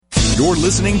You're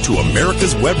listening to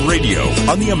America's Web Radio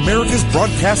on the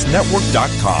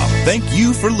AmericasBroadcastNetwork.com. Thank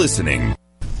you for listening.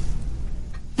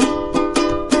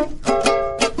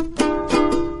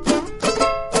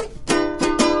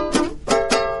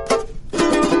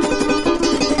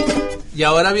 Y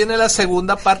ahora viene la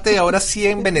segunda parte, y ahora sí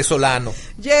en venezolano.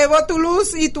 Llevo tu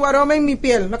luz y tu aroma en mi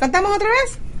piel. ¿Lo cantamos otra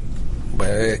vez?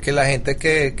 Bueno, es que la gente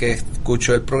que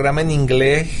escuchó el programa en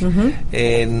inglés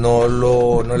no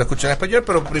lo escuchó en español,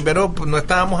 pero primero no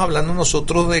estábamos hablando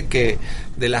nosotros de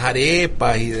las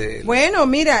arepas y de... Bueno,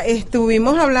 mira,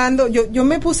 estuvimos hablando, yo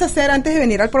me puse a hacer antes de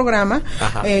venir al programa,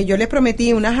 yo les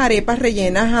prometí unas arepas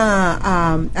rellenas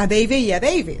a David y a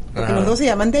David, porque los dos se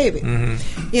llaman David.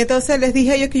 Y entonces les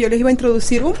dije a ellos que yo les iba a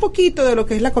introducir un poquito de lo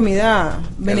que es la comida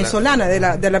venezolana, de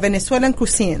la Venezuelan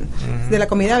cuisine, de la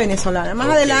comida venezolana. Más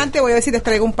adelante voy a ver si les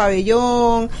traigo un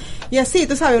pabellón y así,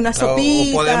 tú sabes, una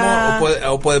sopita.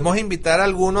 O podemos invitar a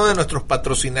alguno de nuestros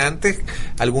patrocinantes,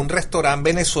 algún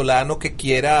restaurante venezolano que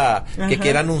quiera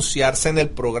anunciarse en el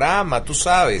programa, tú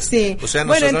sabes. Sí. O sea,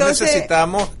 nosotros entonces,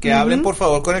 necesitamos que hablen por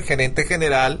favor con el gerente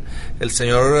general, el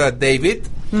señor David,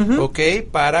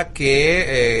 para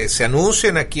que se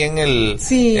anuncien aquí en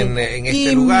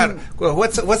este lugar.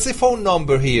 What's the phone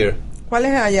number here? ¿Cuál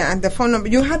es allá? The phone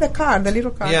number. You have the card, the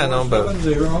little card. Yeah, number.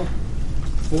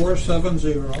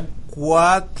 470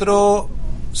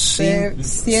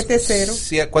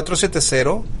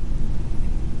 470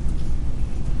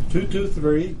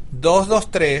 223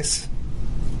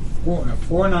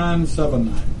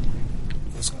 4979.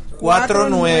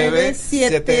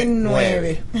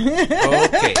 4979.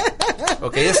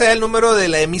 Ok, ese es el número de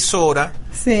la emisora.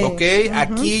 Sí. Ok,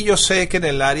 aquí yo sé que en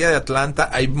el área de Atlanta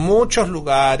hay muchos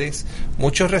lugares,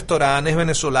 muchos restaurantes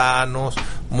venezolanos,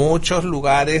 muchos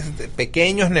lugares,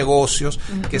 pequeños negocios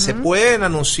que se pueden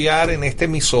anunciar en esta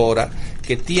emisora,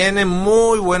 que tienen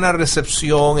muy buena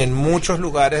recepción en muchos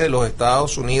lugares de los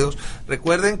Estados Unidos.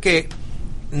 Recuerden que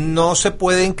no se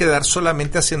pueden quedar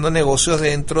solamente haciendo negocios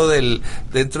dentro de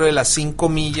las 5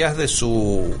 millas de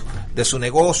su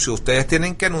negocio. Ustedes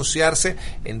tienen que anunciarse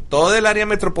en todo el área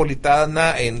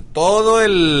metropolitana, en todo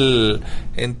el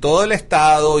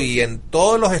estado y en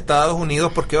todos los Estados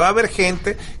Unidos, porque va a haber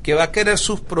gente que va a querer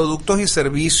sus productos y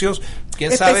servicios.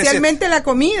 Especialmente la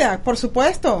comida, por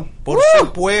supuesto. Por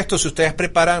supuesto, si ustedes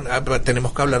preparan,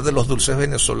 tenemos que hablar de los dulces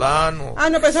venezolanos.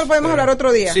 No, pero eso lo podemos hablar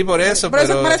otro día. Sí, por eso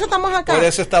estamos acá. Por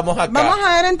eso estamos acá. Vamos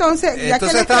a ver entonces, ya que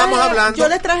yo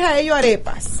les traje a ellos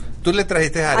arepas. Tú le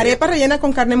trajiste arepas rellenas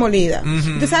con carne molida.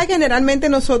 Tú sabes que generalmente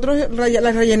nosotros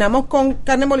las rellenamos con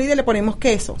carne molida y le ponemos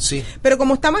queso. Sí. Pero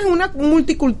como estamos en una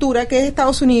multicultura que es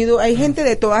Estados Unidos, hay gente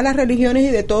de todas las religiones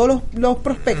y de todos los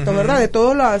prospectos, ¿verdad? De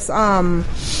todos los...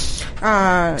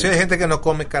 sí, hay gente que no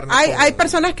come carne. Hay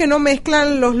personas que no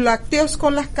mezclan los lácteos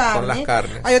con las carnes.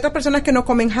 Hay otras personas que no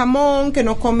comen jamón, que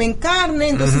no comen carne,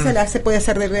 entonces se puede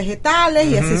hacer de vegetales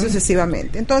y así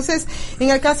sucesivamente. Entonces,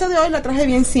 en el caso de hoy la traje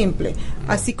bien simple,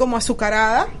 así como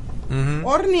azucarada,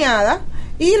 horneada,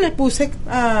 y le puse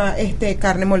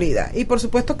carne molida. Y por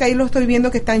supuesto que ahí lo estoy viendo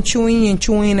que están chewing,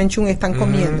 están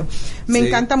comiendo. Me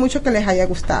encanta mucho que les haya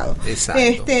gustado. Exacto.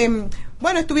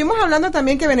 Bueno, estuvimos hablando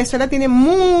también que Venezuela tiene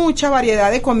mucha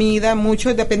variedad de comida,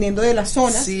 mucho dependiendo de las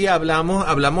zonas. Sí,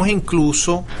 hablamos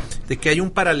incluso de que hay un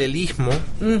paralelismo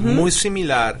muy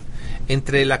similar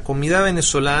entre la comida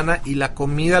venezolana y la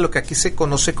comida, lo que aquí se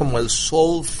conoce como el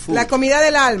soul food. La comida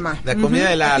del alma. La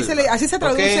comida del alma. Así se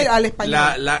traduce al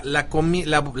español.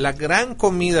 La gran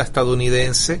comida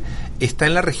estadounidense está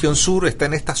en la región sur, está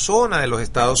en esta zona de los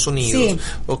Estados Unidos.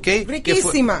 Sí.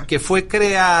 Riquísima. Que fue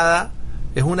creada.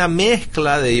 Es una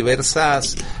mezcla de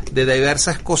diversas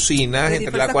cocinas,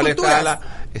 entre las cuales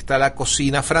está la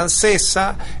cocina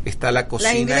francesa, está la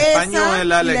cocina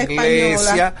española, la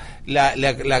inglesa,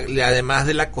 además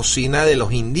de la cocina de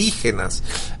los indígenas.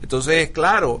 Entonces,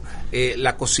 claro,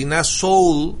 la cocina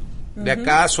soul de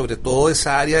acá, sobre todo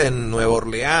esa área de Nueva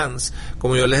Orleans,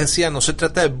 como yo les decía, no se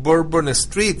trata de Bourbon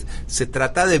Street, se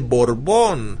trata de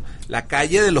Borbón, la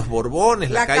calle de los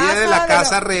Borbones, la calle de la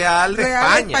Casa Real de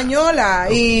España. Española.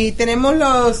 Y tenemos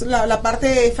la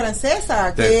parte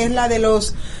francesa, que es la de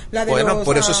los...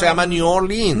 por eso se llama New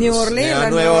Orleans.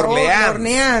 Nueva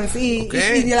Orleans. Y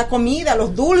de la comida,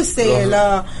 los dulces,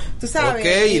 tú sabes.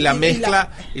 Okay, y la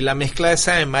mezcla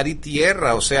esa de mar y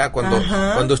tierra, o sea,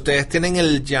 cuando ustedes tienen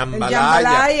el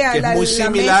jambalaya, que es muy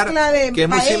similar,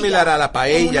 muy similar a la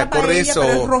paella, correcto,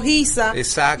 pero es rojiza.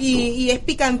 Exacto. Y es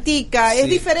picantica, es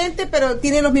diferente, pero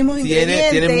tiene los mismos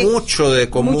ingredientes. Tiene mucho de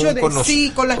común con nosotros.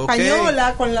 Sí, con la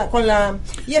española, con la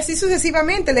y así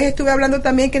sucesivamente. Les estuve hablando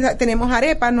también que tenemos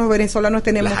arepas, los venezolanos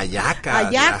tenemos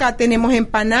hallaca, tenemos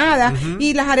empanadas,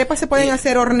 y las arepas se pueden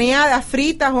hacer horneadas,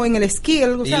 fritas o en el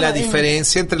skillet. Y la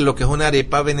diferencia entre lo que es una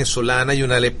arepa venezolana y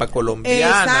una arepa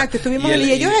colombiana. Exacto, estuvimos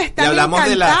y ellos están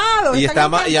encantados. Y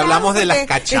hablamos de las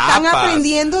cachapas. Están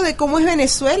aprendiendo de cómo es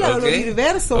Venezuela, lo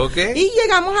diverso. Y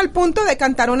llegamos al punto de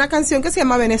cantar una canción que se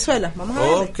llama Venezuela. Vamos a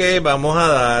darle. Vamos a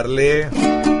darle.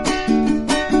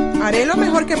 Haré lo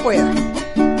mejor que pueda.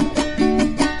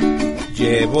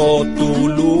 Llevo tu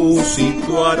luz y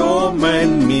tu aroma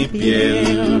en mi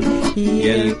piel y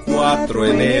el 4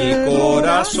 en el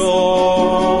corazón.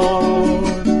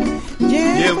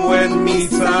 Llevo en mi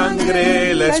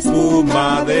sangre la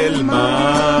espuma del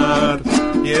mar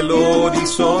y el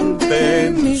horizonte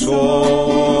en mis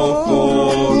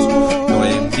ojos. No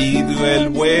envidio el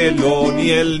vuelo ni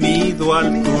el nido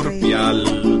al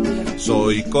turpial.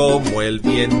 Soy como el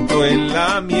viento en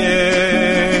la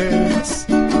mies.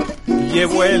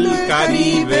 Llevo el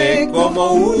Caribe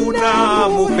como una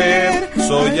mujer.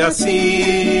 Soy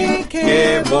así,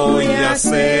 ¿qué voy a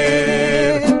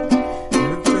hacer?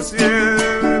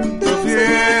 Siento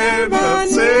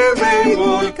fiebras del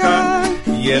volcán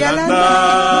y el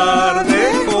andar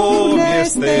dejó mi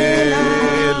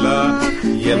estela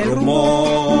y el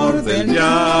rumor del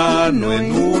llano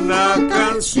en una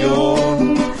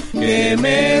canción que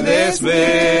me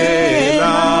desvela.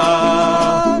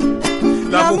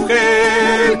 La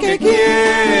mujer que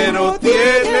quiero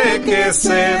tiene que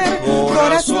ser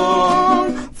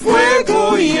corazón,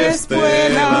 fuego y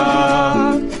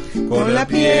estela, con la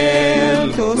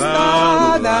piel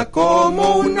tostada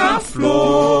como una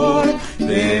flor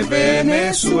de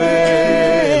Venezuela.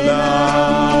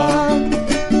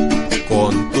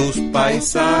 Con tus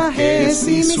paisajes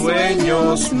y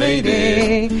sueños me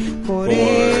iré por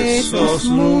esos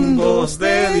mundos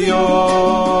de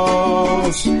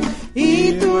Dios.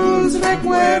 Y tus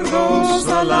recuerdos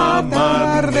al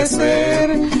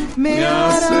atardecer me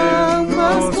harán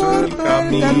más corto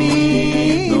el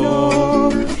camino.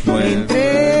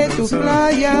 Entre tus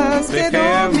playas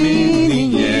quedó mi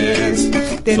niñez,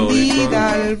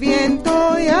 tendida al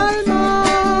viento y al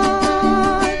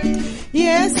mar. Y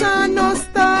esa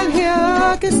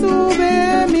nostalgia que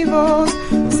sube mi voz,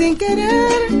 sin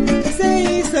querer se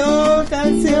hizo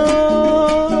canción.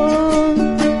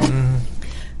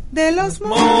 De los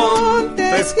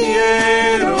montes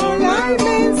quiero la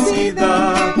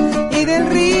inmensidad y del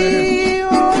río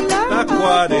la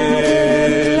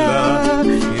acuarela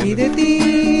y de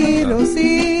ti los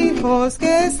hijos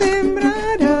que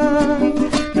sembrarán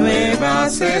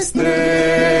nuevas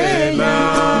estrellas.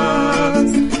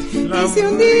 Y si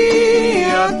un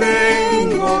día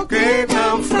tengo que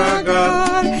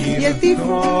naufragar y el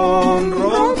tifón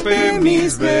rompe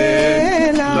mis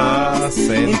velas,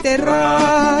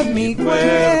 enterrad mi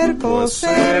cuerpo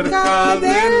cerca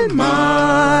del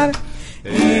mar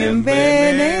en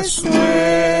Venezuela.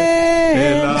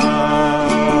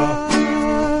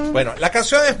 Bueno, la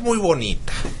canción es muy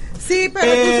bonita. Sí,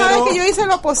 pero tú sabes que yo hice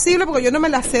lo posible porque yo no me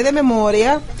la sé de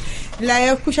memoria. La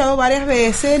he escuchado varias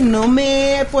veces, no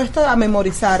me he puesto a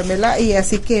memorizármela y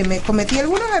así que me cometí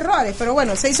algunos errores, pero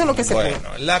bueno, se hizo lo que se pudo. Bueno,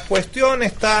 la cuestión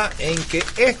está en que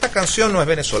esta canción no es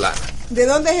venezolana. ¿De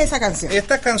dónde es esa canción?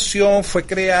 Esta canción fue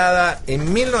creada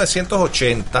en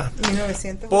 1980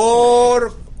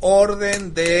 por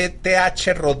orden de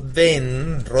T.H.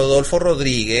 Rodolfo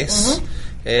Rodríguez,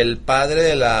 el padre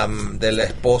de la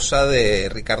esposa de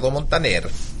Ricardo Montaner.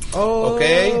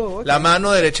 Okay. La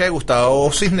mano derecha de Gustavo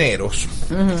Cisneros,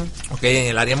 en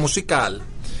el área musical,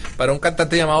 para un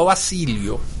cantante llamado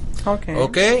Basilio.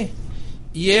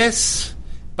 Y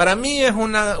para mí es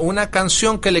una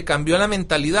canción que le cambió la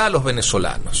mentalidad a los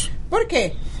venezolanos. ¿Por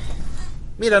qué?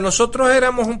 Mira, nosotros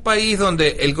éramos un país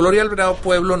donde el Gloria al Bravo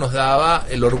Pueblo nos daba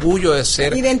el orgullo de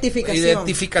ser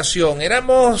identificación.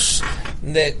 Éramos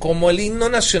como el himno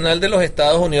nacional de los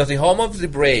Estados Unidos, the home of the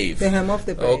brave. The home of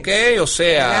the brave. O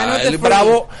sea, el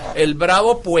bravo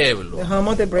pueblo. The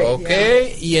home of the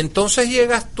brave. Y entonces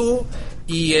llegas tú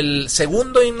y el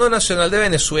segundo himno nacional de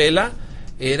Venezuela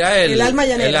era el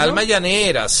alma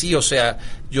llanera, sí, o sea,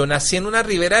 Yo nací en una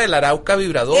ribera del Arauca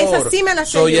vibrador. Esa sí me la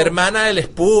sé Soy yo. hermana de la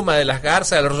espuma, de las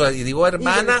garzas, de las rosas. Y digo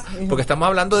hermana porque estamos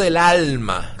hablando del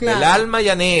alma, claro. del alma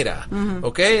llanera.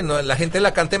 ¿Ok? No, la gente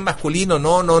la canta en masculino.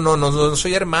 No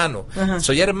soy hermano.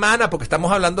 Soy hermana porque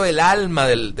estamos hablando del alma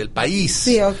del país.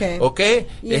 Sí, ok. ¿Ok?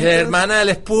 Es la hermana de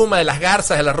la espuma, de las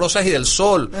garzas, de las rosas y del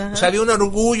sol. O sea, había un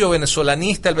orgullo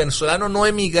venezolanista. El venezolano no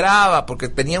emigraba porque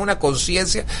tenía una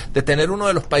conciencia de tener uno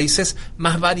de los países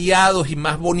más variados y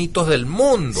más bonitos del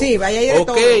mundo. Sí, vaya a ir de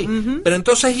todo. Pero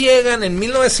entonces llegan en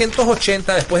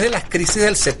 1980, después de las crisis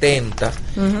del 70,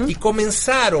 y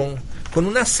comenzaron con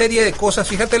una serie de cosas.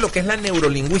 Fíjate lo que es la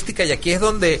neurolingüística, y aquí es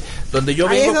donde yo vengo.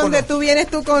 Ahí es donde tú vienes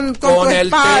con tu el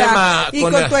espada, tema, y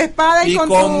con tu espada y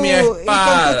con mi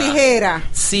espada. Y con tu tijera.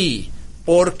 Sí,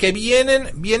 porque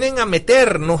vienen a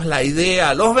meternos la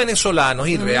idea a los venezolanos,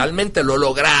 y realmente lo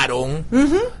lograron,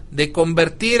 de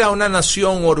convertir a una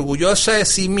nación orgullosa de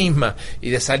sí misma y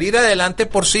de salir adelante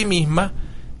por sí misma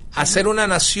a ser una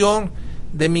nación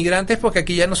de migrantes, porque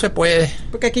aquí ya no se puede.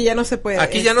 Porque aquí ya no se puede.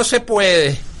 Aquí ya no se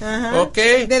puede. ¿Ok?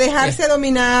 De dejarse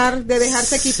dominar, de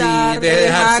dejarse quitar, de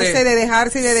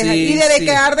dejarse y de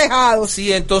quedar dejados.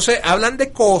 Sí, entonces hablan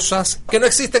de cosas que no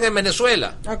existen en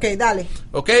Venezuela. Ok, dale.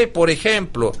 Ok, por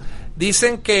ejemplo,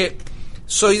 dicen que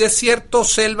soy desierto,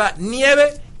 selva,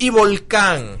 nieve y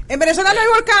volcán. ¿En Venezuela no hay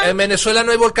volcán? En Venezuela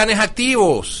no hay volcanes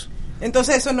activos.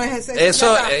 Entonces eso no es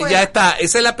eso ya está.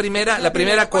 Esa es la primera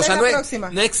cosa.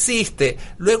 No existe.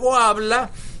 Luego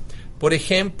habla, por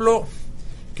ejemplo,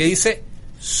 que dice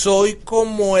soy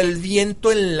como el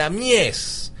viento en la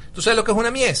mies. ¿Tú sabes lo que es una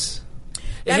mies?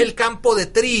 Es el campo de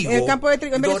trigo. El campo de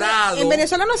trigo dorado. En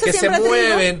Venezuela no se que siembra se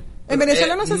mueven. trigo. En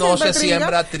Venezuela no se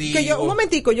siembra trigo. Un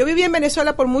momentico, yo viví en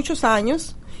Venezuela por muchos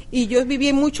años. Y yo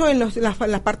viví mucho en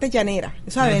las partes llaneras,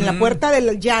 ¿sabes? En la puerta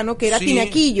del llano, que era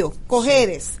Tinaquillo,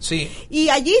 Cojedes. Sí. Y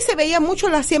allí se veía mucho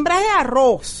la siembra de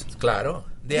arroz.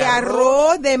 Claro. De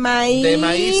arroz, de maíz. De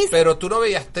maíz, pero tú no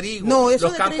veías trigo. No, eso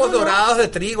los campos dorados de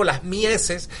trigo, las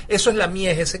mieses, eso es la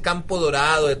mies, ese campo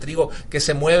dorado de trigo que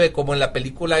se mueve como en la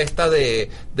película esta de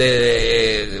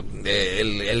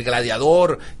el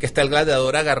gladiador, que está el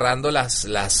gladiador agarrando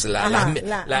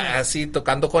así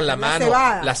tocando con la mano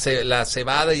la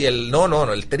cebada y el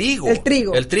trigo.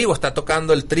 El trigo está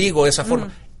tocando el trigo de esa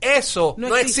forma. Eso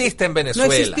no existe en Venezuela.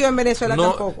 No existió en Venezuela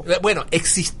tampoco. Bueno,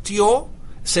 existió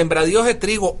sembradíos de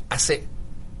trigo antes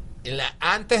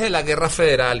de la Guerra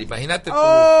Federal, imagínate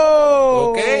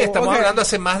tú. Estamos hablando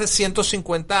hace más de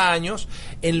 150 años,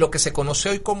 en lo que se conoce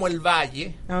hoy como el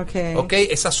Valle.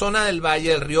 Esa zona del Valle,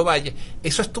 del río Valle,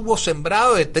 eso estuvo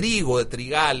sembrado de trigo, de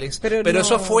trigales, pero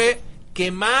eso fue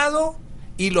quemado,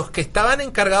 y los que estaban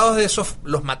encargados de eso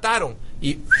los mataron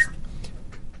y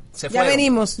ya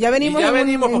venimos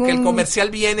porque el comercial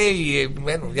viene y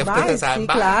bueno, ya ustedes saben. Sí,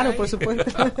 claro, por supuesto.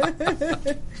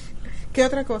 ¿Qué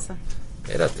otra cosa?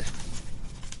 Espérate.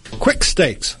 Quick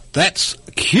Stakes, that's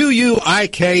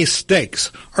Q-U-I-K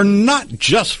Stakes, are not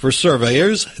just for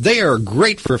surveyors. They are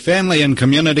great for family and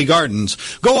community gardens.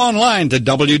 Go online to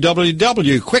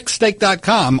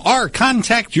www.quickstake.com or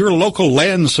contact your local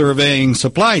land surveying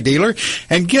supply dealer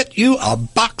and get you a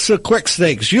box of Quick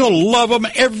Stakes. You'll love them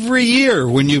every year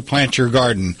when you plant your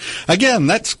garden. Again,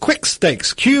 that's Quick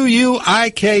Stakes,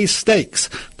 Q-U-I-K Stakes,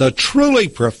 the truly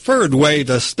preferred way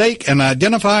to stake and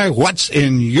identify what's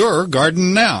in your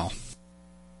garden now.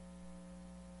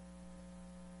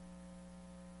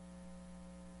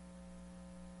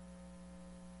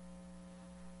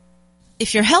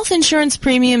 If your health insurance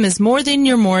premium is more than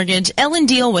your mortgage, Ellen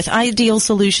Deal with Ideal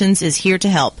Solutions is here to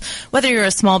help. Whether you're a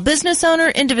small business owner,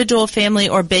 individual, family,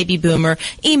 or baby boomer,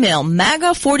 email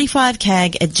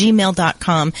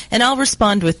maga45cag@gmail.com and I'll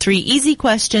respond with 3 easy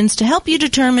questions to help you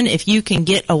determine if you can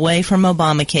get away from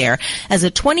Obamacare. As a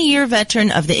 20-year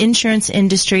veteran of the insurance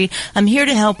industry, I'm here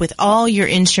to help with all your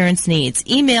insurance needs.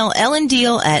 Email Ellen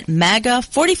Deal at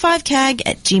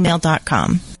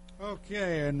maga45cag@gmail.com.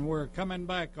 Okay, and we're coming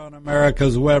back on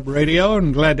America's Web Radio,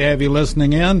 and glad to have you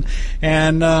listening in.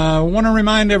 And I want to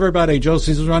remind everybody,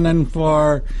 Josie's running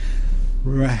for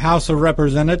House of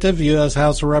Representatives, U.S.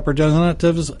 House of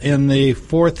Representatives in the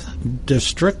 4th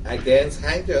District. Against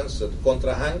Hank Johnson,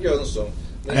 contra Hank Johnson.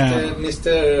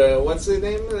 Mr. What's the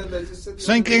name?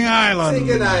 Sinking Island.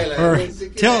 Sinking Island. Or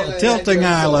Tilting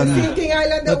Island. Sinking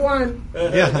Island de Juan.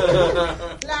 Yeah.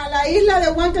 La isla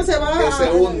de Juan que se va que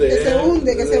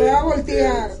se va a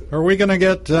voltear. Are we going to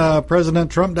get President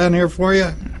Trump down here for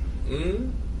you?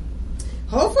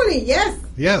 Hopefully, yes.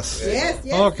 Yes. Yes.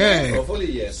 Okay.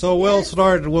 Hopefully, yes. So we'll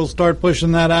start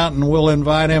pushing that out, and we'll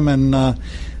invite him and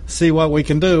see what we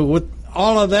can do with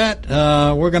all of that.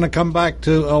 We're going to come back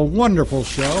to a wonderful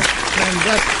show, and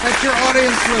that's That's your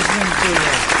audience listening to you.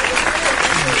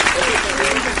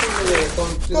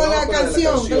 Con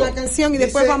la canción y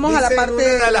después vamos a la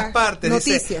parte de las partes,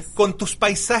 noticias. Dice, con tus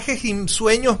paisajes y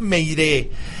sueños me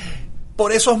iré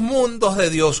por esos mundos de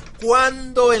Dios.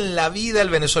 ¿Cuándo en la vida el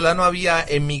venezolano había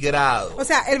emigrado? O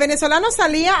sea, el venezolano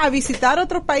salía a visitar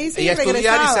otros países y a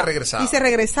estudiar y se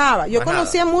regresaba. Yo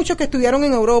conocía muchos que estudiaron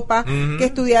en Europa, que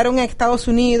estudiaron en Estados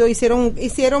Unidos,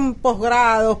 hicieron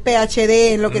posgrados,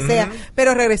 PhD, lo que sea,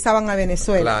 pero regresaban a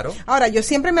Venezuela. Claro. Ahora, yo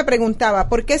siempre me preguntaba,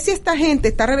 ¿por qué si esta gente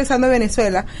está regresando a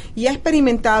Venezuela y ha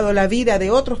experimentado la vida de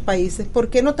otros países,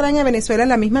 por qué no traen a Venezuela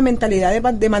la misma mentalidad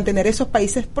de mantener esos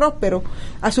países prósperos,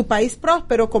 a su país próspero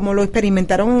como lo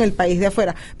experimentaron en el país de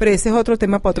afuera? Pero ese es otro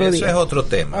tema para otro día. Eso es otro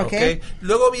tema, ¿okay?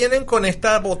 Luego vienen con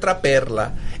esta otra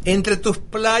perla. Entre tus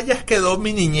playas quedó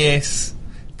mi niñez,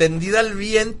 tendida al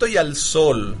viento y al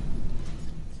sol,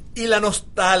 y la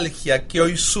nostalgia que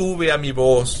hoy sube a mi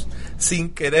voz, sin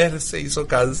querer se hizo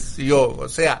canción. O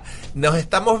sea,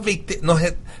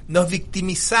 nos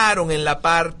victimizaron en la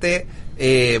parte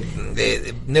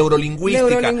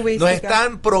neurolingüística. Nos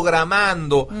están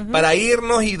programando para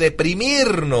irnos y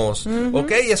deprimirnos,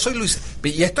 ¿ok? Y eso es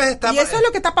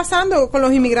lo que está pasando con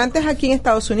los inmigrantes aquí en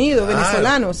Estados Unidos,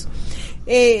 venezolanos.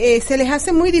 Se les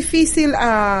hace muy difícil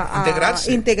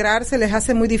integrarse, les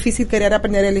hace muy difícil querer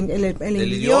aprender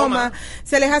el idioma,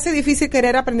 se les hace difícil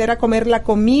querer aprender a comer la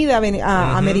comida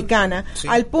americana,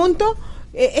 al punto...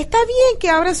 está bien que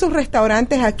abran sus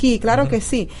restaurantes aquí, claro que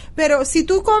sí, pero si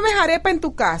tú comes arepa en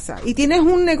tu casa y tienes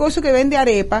un negocio que vende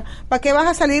arepa, ¿para qué vas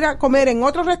a salir a comer en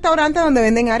otros restaurantes donde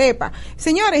venden arepa?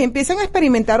 Señores, empiecen a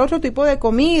experimentar otro tipo de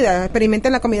comida,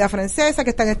 experimenten la comida francesa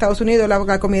que está en Estados Unidos,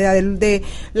 la comida de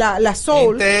la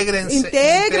soul,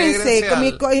 intégrense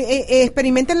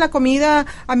experimenten la comida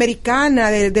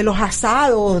americana, de los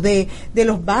asados, de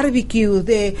los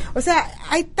barbecues, o sea,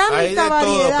 hay tanta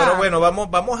variedad. Todo, pero bueno,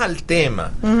 vamos al tema.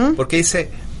 Porque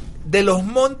dice, de los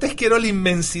montes quiero la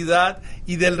inmensidad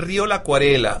y del río la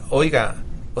acuarela. Oiga,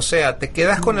 o sea, te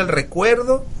quedas con el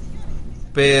recuerdo,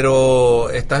 pero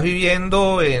estás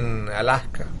viviendo en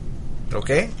Alaska,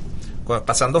 ¿ok?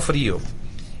 Pasando frío.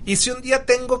 Y si un día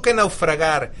tengo que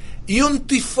naufragar y un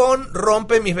tifón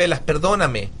rompe mis velas,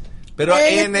 perdóname, pero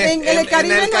en el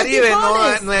Caribe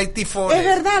no hay tifones. Es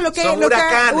verdad, son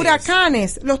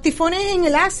huracanes. Los tifones en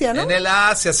el Asia, ¿no? En el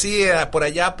Asia, sí, por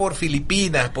allá por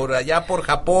Filipinas, por allá por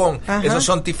Japón. Esos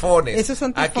son tifones.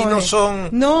 Aquí no son.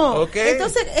 No. ¿Okay?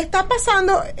 Entonces, está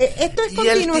pasando, esto es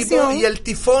continuación. Y el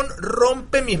tifón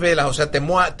rompe mis velas, o sea, te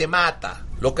mata.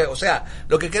 Lo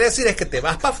que quiere decir es que te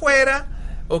vas para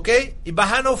afuera, ¿ok? Y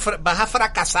vas a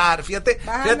fracasar. Fíjate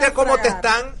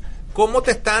cómo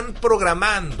te están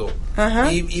programando.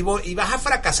 Y vas a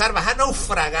fracasar, vas a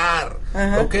naufragar,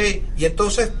 ¿ok? Y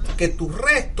entonces que tus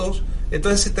restos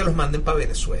entonces te los manden para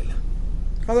Venezuela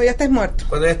cuando ya estés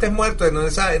muerto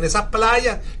en esas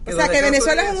playas, o sea que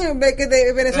Venezuela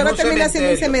termina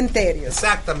siendo un cementerio.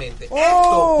 Exactamente.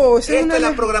 Esta es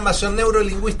la programación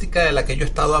neurolingüística de la que yo he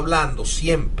estado hablando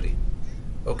siempre,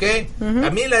 ¿ok? A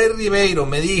mí Lair Ribeiro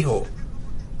me dijo,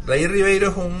 Lair Ribeiro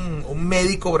es un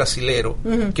médico brasilero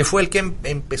que fue el que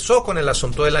empezó con el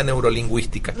asunto de la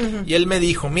neurolingüística, y él me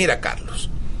dijo, mira Carlos,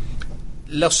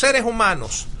 los seres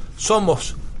humanos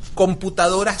somos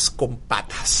computadoras con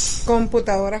patas.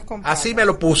 Así me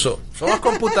lo puso, somos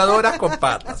computadoras con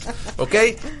patas, ¿ok?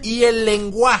 Y el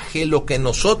lenguaje, lo que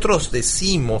nosotros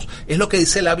decimos, es lo que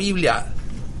dice la Biblia.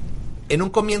 En un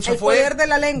comienzo fue el poder de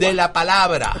la lengua, de la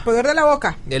palabra, el poder de la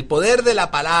boca, el poder de la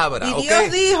palabra. Y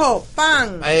Dios dijo,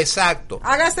 pan. Exacto.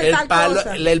 Hágase tal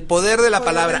cosa. El poder de la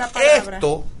palabra.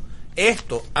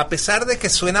 Esto, a pesar de que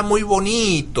suena muy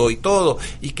bonito y todo,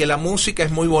 y que la música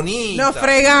es muy bonita. Nos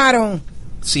fregaron.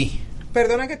 Sí.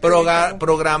 Perdona que te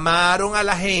programaron a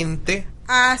la gente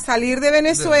a salir de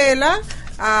Venezuela,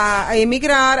 a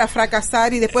emigrar, a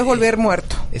fracasar y después volver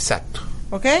muerto. Exacto.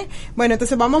 ¿Ok? Bueno,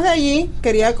 entonces vamos de allí.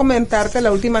 Quería comentarte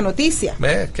la última noticia.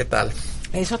 ¿Qué tal?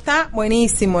 Eso está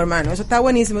buenísimo, hermano. Eso está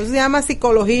buenísimo. Eso se llama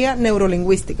psicología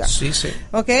neurolingüística. Sí.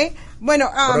 ¿Ok? Bueno,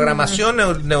 programación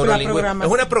neurolingüística. Es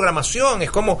una programación.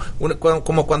 Es como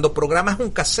cuando programas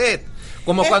un cassette.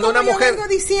 Como cuando una mujer. Yo vengo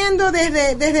diciendo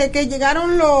desde que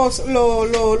llegaron los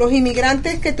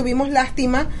inmigrantes que tuvimos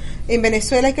lástima en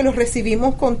Venezuela y que los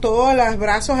recibimos con todos los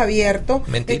brazos abiertos.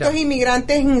 Mentira. Estos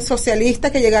inmigrantes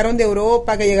socialistas que llegaron de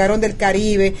Europa, que llegaron del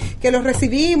Caribe, que los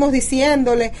recibimos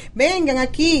diciéndole, vengan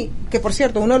aquí, que por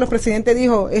cierto, uno de los presidentes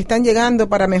dijo, están llegando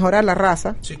para mejorar la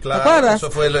raza. Sí, claro,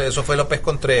 eso fue López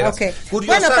Contreras. Okay.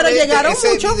 Curiosamente, bueno, pero llegaron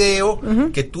ese mucho video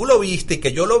que tú lo viste y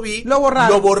que yo lo vi, lo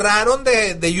borraron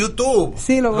de YouTube.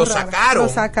 Sí, lo sacaron.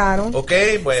 Ok,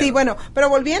 bueno. Sí, bueno, pero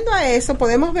volviendo a eso,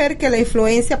 podemos ver que la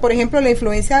influencia, por ejemplo, la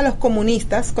influencia de los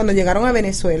comunistas cuando llegaron a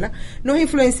Venezuela, nos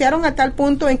influenciaron a tal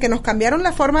punto en que nos cambiaron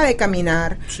la forma de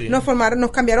caminar, sí. nos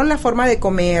cambiaron la forma de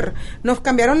comer, nos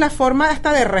cambiaron la forma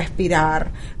hasta de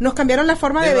respirar, nos cambiaron la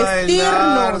forma de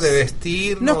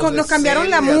vestirnos, nos cambiaron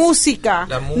la música,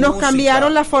 nos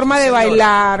cambiaron la forma de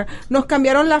bailar, nos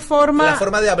cambiaron la forma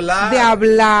de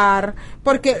hablar,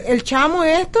 porque el chamo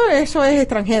eso es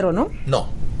extranjero, ¿no?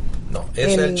 No,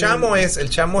 el chamo es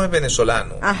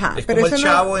venezolano. Ajá, es como el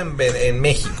chavo en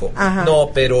México. Ajá.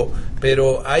 No,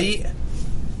 pero ahí,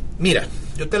 mira,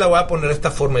 yo te la voy a poner de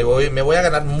esta forma y me voy a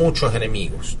ganar muchos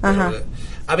enemigos. Ajá.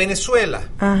 A Venezuela.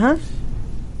 Ajá.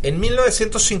 En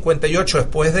 1958,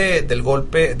 después del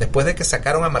golpe, después de que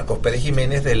sacaron a Marcos Pérez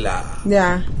Jiménez de la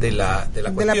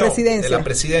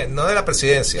presidencia, no de la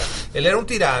presidencia, él era un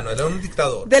tirano, él era un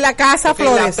dictador. De la Casa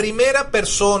Flores. La primera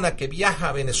persona que viaja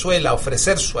a Venezuela a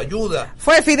ofrecer su ayuda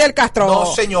fue Fidel Castro. No,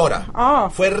 señora. Oh.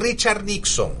 Fue Richard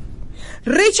Nixon.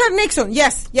 Richard Nixon,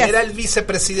 yes. Era el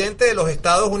vicepresidente de los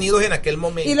Estados Unidos en aquel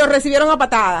momento. Y lo recibieron a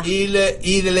patadas. Y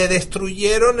le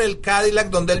destruyeron el Cadillac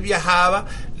donde él viajaba,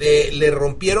 le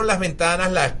rompieron las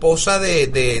ventanas la esposa de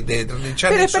Richard Nixon.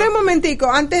 Pero espera un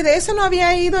momentico, antes de eso no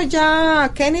había ido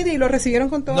ya Kennedy y lo recibieron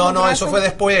con todo. No, eso fue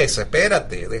después,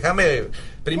 espérate, déjame...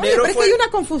 Primero pero es que hay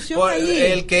una confusión ahí.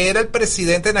 El que era el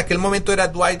presidente en aquel momento era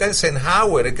Dwight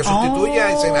Eisenhower, el que sustituye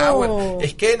a Eisenhower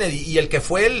es Kennedy, y el que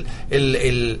fue el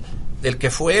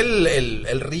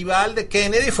rival de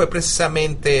Kennedy fue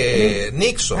precisamente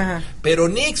Nixon. Ajá. Pero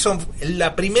Nixon,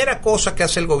 la primera cosa que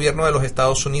hace el gobierno de los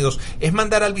Estados Unidos es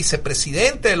mandar al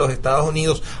vicepresidente de los Estados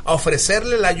Unidos a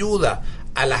ofrecerle la ayuda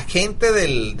a la gente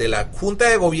de la Junta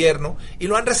de Gobierno, y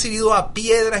lo han recibido a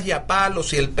piedras y a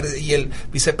palos, y el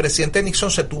vicepresidente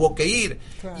Nixon se tuvo que ir.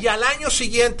 Claro. Y al año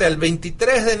siguiente, el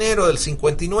 23 de enero del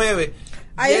 59,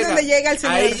 ahí es donde llega el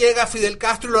señor. Ahí llega Fidel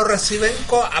Castro y lo reciben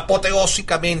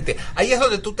apoteósicamente. Ahí es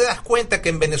donde tú te das cuenta que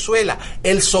en Venezuela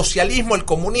el socialismo, el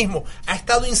comunismo ha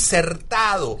estado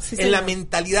insertado en la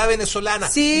mentalidad venezolana.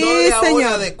 Sí, no de ahora,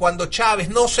 señor. de cuando Chávez.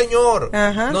 No, señor.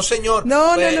 Ajá. No, señor.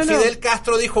 No. Fidel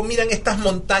Castro dijo, miren estas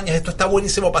montañas, esto está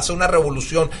buenísimo para hacer una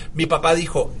revolución. Mi papá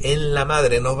dijo, en la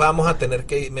madre, nos vamos a tener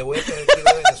que ir, me voy a tener que ir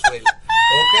de Venezuela.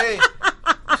 ¿Ok?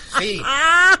 Sí.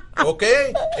 ¿Ok?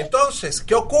 Entonces,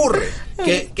 ¿qué ocurre?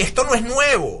 Que esto no es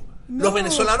nuevo. No. Los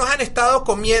venezolanos han estado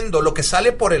comiendo lo que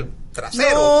sale por el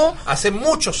trasero hace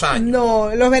muchos años.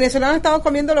 No, los venezolanos han estado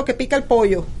comiendo lo que pica el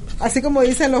pollo. Así como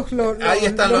dicen los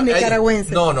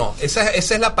nicaragüenses. Esa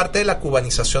es la parte de la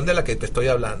cubanización de la que te estoy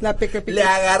hablando. Le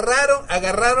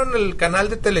agarraron el canal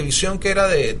de televisión que era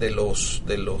de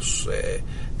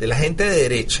la gente de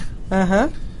derecha. Ajá.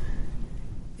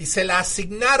 Y se la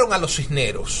asignaron a los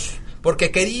Cisneros,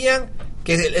 porque querían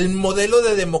que el modelo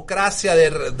de democracia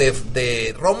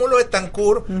de Rómulo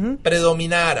Betancourt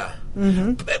predominara.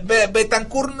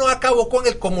 Betancourt no acabó con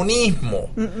el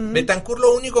comunismo. Betancourt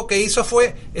lo único que hizo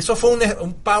fue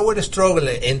un power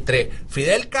struggle entre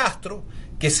Fidel Castro,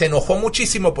 que se enojó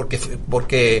muchísimo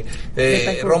porque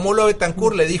Rómulo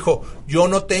Betancourt le dijo, yo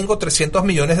no tengo $300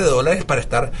 millones para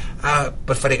estar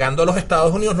fregando a los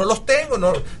Estados Unidos, no los tengo,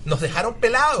 nos dejaron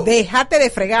pelados. Déjate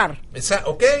de fregar.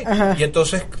 ¿Ok? Ajá. Y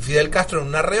entonces Fidel Castro en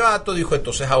un arrebato dijo,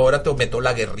 entonces ahora te meto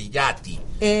la guerrilla a ti.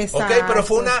 Exacto. ¿Ok? Pero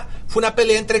fue una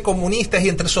pelea entre comunistas y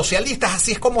entre socialistas,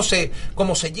 así es como se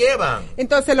llevan.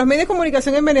 Entonces los medios de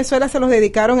comunicación en Venezuela se los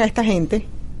dedicaron a esta gente.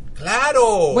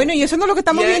 Claro. Bueno, y eso no es lo que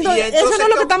estamos viendo. Eso no es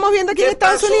lo que estamos viendo aquí en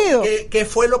Estados Unidos. ¿Qué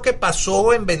fue lo que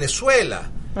pasó en Venezuela?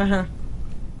 Ajá.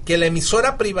 Que la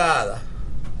emisora privada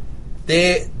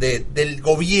del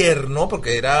gobierno,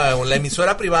 porque era la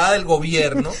emisora privada del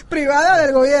gobierno. Privada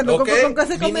del gobierno. ¿Okay? ¿Con qué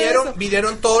se come eso?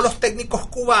 Vinieron todos los técnicos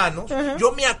cubanos. Ajá.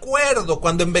 Yo me acuerdo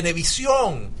cuando en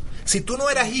Venevisión, si tú no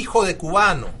eras hijo de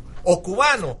cubano o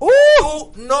cubano,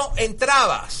 tú no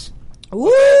entrabas.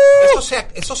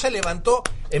 Eso se levantó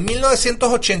en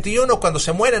 1981 cuando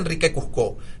se muere Enrique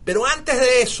Cuscó. Pero antes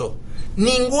de eso,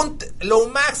 lo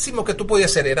máximo que tú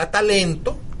podías hacer era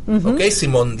talento, ¿ok?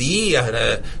 Simón Díaz,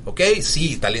 ¿ok?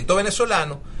 Sí, talento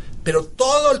venezolano. pero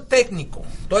todo el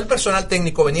personal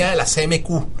técnico venía de la CMQ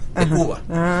de Cuba.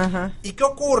 Ajá. ¿Y qué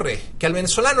ocurre? Que al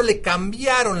venezolano le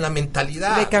cambiaron la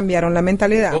mentalidad.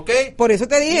 ¿Ok? Por eso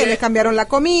te dije, le cambiaron la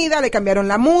comida, le cambiaron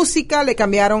la música, le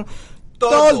cambiaron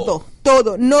todo.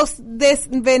 Nos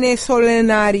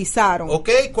desvenezolanarizaron. ¿Ok?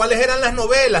 ¿Cuáles eran las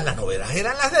novelas? Las novelas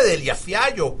eran las de Delia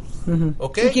Fiallo.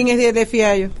 ¿Ok? ¿Y quién es Delia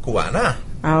Fiallo? Cubana.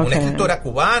 Okay. Una escritora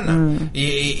cubana.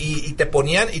 Y te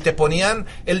ponían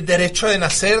El derecho de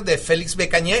nacer de Félix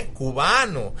Becañé,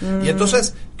 cubano. Y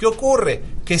entonces, ¿qué ocurre?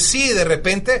 Que sí, de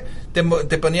repente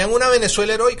te ponían una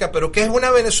Venezuela heroica, pero ¿qué es una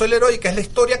Venezuela heroica? Es la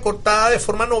historia cortada de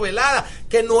forma novelada,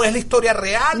 que no es la historia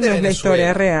real de Venezuela. No es la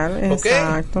historia real, ¿Okay?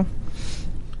 Exacto.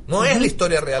 No es la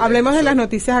historia real. Hablemos de las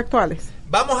noticias actuales.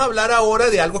 Vamos a hablar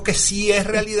ahora de algo que sí es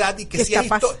realidad y que sí es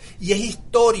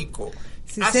histórico.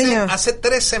 Sí, hace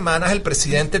 3 semanas el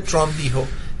presidente Trump dijo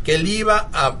que él iba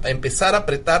a empezar a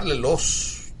apretarle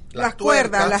las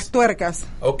tuercas.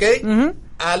 ¿Ok?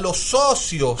 A los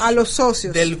socios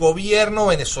del gobierno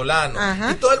venezolano.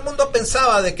 Ajá. Y todo el mundo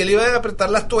pensaba de que le iban a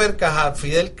apretar las tuercas a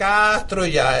Fidel Castro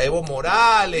y a Evo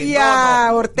Morales y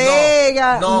a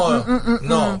Ortega.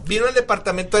 No. Vino el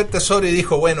Departamento de Tesoro y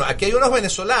dijo, bueno, aquí hay unos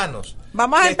venezolanos.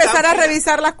 Vamos a empezar a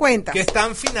revisar las cuentas. Que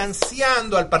están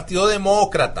financiando al Partido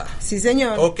Demócrata. Sí,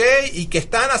 señor. ¿Ok? Y que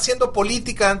están haciendo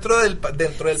política dentro del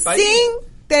país. Sin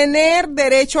tener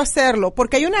derecho a hacerlo,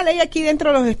 porque hay una ley aquí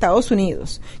dentro de los Estados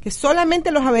Unidos que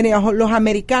solamente los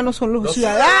americanos son los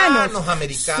ciudadanos.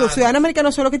 Los ciudadanos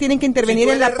americanos son los que tienen que intervenir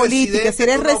en la política. Si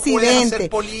eres residente,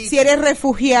 si eres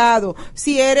refugiado,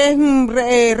 si eres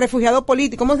refugiado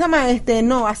político, ¿cómo se llama?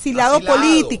 Asilado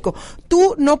político.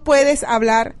 Tú no puedes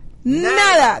hablar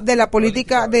nada de la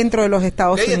política dentro de los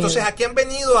Estados Unidos. Entonces aquí han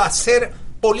venido a hacer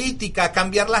política, a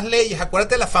cambiar las leyes.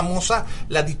 Acuérdate la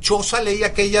dichosa ley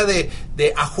aquella de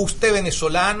ajuste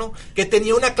venezolano, que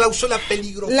tenía una cláusula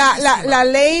peligrosísima.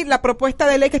 La propuesta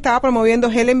de ley que estaba promoviendo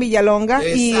Helen Villalonga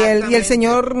y el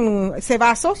señor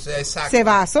Cevazo,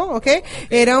 ¿ok?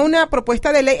 Era una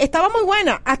propuesta de ley, estaba muy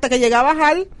buena hasta que llegabas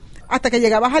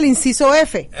al inciso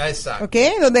F. Exacto. ¿Ok?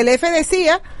 Donde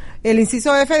el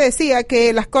inciso F decía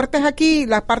que las cortes aquí,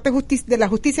 la parte de la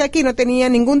justicia aquí no tenía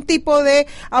ningún tipo de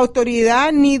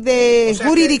autoridad ni de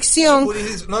jurisdicción.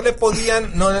 No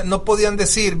podían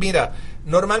decir, mira,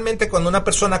 normalmente cuando una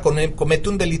persona comete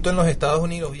un delito en los Estados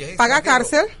Unidos y paga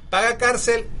cárcel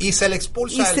y se le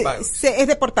expulsa del país. Es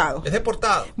deportado.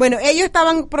 Bueno, ellos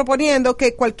estaban proponiendo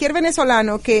que cualquier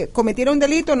venezolano que cometiera un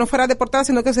delito no fuera deportado,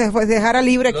 sino que se dejara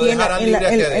libre aquí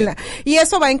y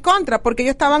eso va en contra, porque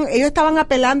ellos estaban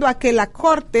apelando a que las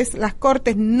cortes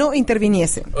no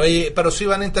interviniesen. Oye, pero sí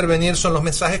van a intervenir, son los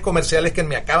mensajes comerciales que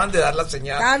me acaban de dar la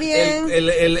señal. Está bien.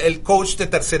 El coach de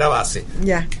tercera base.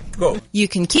 Ya. Go. You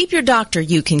can keep your doctor,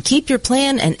 you can keep your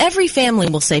plan, and every family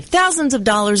will save thousands of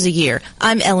dollars a year.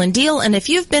 I'm Ellen Deal, and if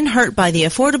you've been hurt by the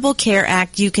Affordable Care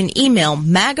Act, you can email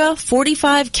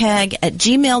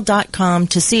MAGA45CAG@gmail.com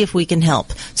to see if we can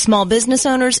help. Small business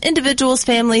owners, individuals,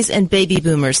 families, and baby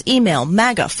boomers, email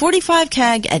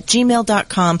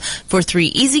MAGA45CAG@gmail.com for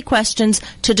 3 easy questions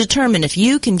to determine if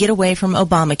you can get away from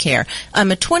Obamacare.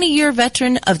 I'm a 20-year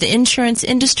veteran of the insurance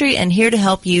industry and here to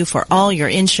help you for all your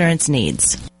insurance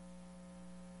needs.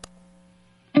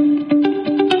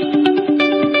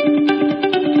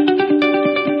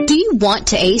 Want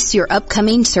to ace your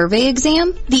upcoming survey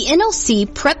exam? The NLC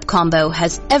Prep Combo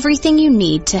has everything you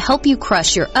need to help you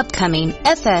crush your upcoming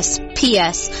FS,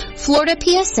 PS, Florida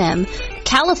PSM,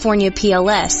 California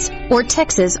PLS, or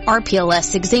Texas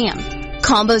RPLS exam.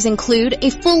 Combos include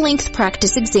a full-length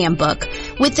practice exam book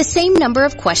with the same number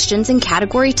of questions and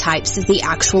category types as the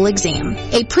actual exam,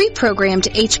 a pre-programmed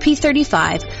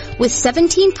HP35 with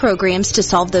 17 programs to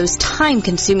solve those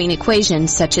time-consuming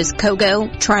equations such as COGO,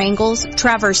 triangles,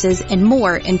 traverses, and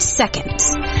more in seconds.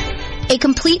 A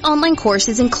complete online course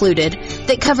is included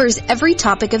that covers every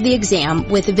topic of the exam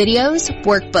with videos,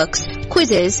 workbooks,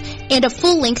 quizzes, and a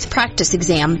full-length practice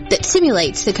exam that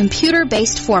simulates the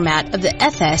computer-based format of the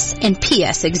FS and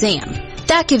PS exam.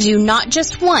 That gives you not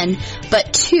just 1,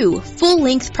 but 2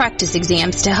 full-length practice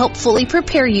exams to help fully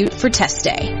prepare you for test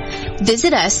day.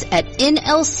 Visit us at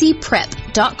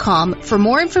nlcprep.com for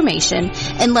more information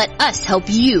and let us help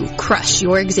you crush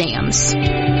your exams.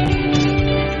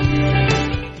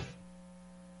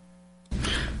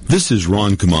 This is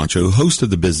Ron Camacho, host of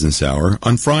the Business Hour,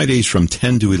 on Fridays from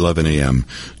 10 to 11 a.m.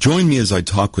 Join me as I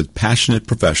talk with passionate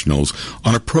professionals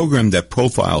on a program that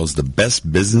profiles the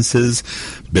best businesses,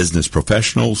 business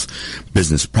professionals,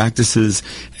 business practices,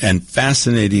 and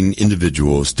fascinating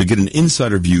individuals to get an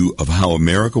insider view of how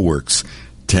America works.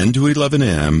 10 to 11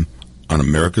 a.m. on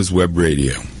America's Web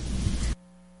Radio.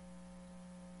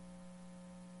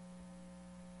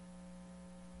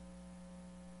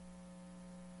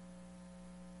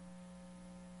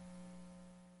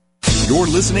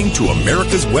 You're listening to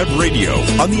America's Web Radio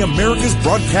on the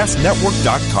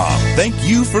AmericasBroadcastNetwork.com. Thank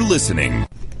you for listening.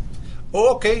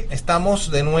 Ok, estamos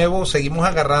de nuevo, seguimos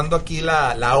agarrando aquí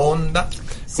la onda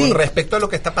con respecto a lo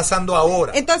que está pasando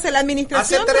ahora. Entonces, la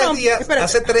administración...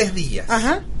 Hace 3 días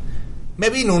Ajá.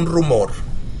 me vino un rumor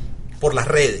por las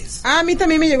redes. A mí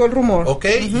también me llegó el rumor. Ok,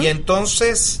 y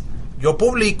entonces yo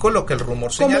publico lo que el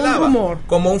rumor señalaba. Como un rumor.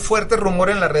 Como un fuerte rumor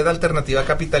en la red alternativa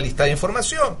capitalista de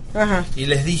información. Ajá. Y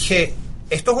les dije,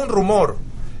 esto es un rumor,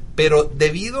 pero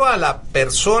debido a la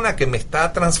persona que me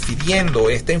está transfiriendo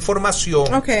esta información,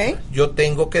 yo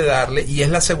tengo que darle, y es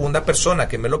la segunda persona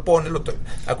que me lo pone.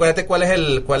 Acuérdate cuál es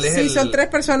el... son 3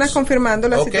 personas confirmando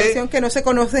la situación que no se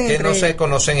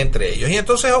conocen entre ellos. Y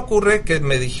entonces ocurre que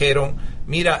me dijeron,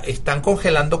 mira, están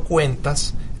congelando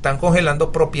cuentas, están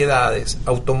congelando propiedades,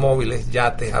 automóviles,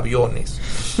 yates, aviones,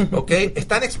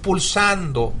 están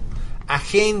expulsando a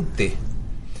gente.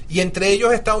 Y entre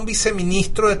ellos está un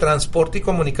viceministro de Transporte y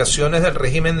Comunicaciones del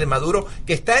régimen de Maduro,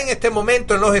 que está en este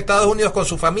momento en los Estados Unidos con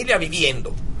su familia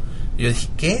viviendo. Y yo dije,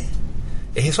 ¿qué?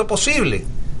 ¿Es eso posible?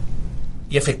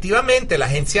 Y efectivamente la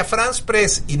agencia France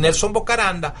Press y Nelson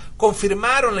Bocaranda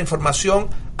confirmaron la información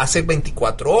hace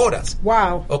 24 horas.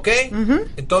 Wow. ¿Ok?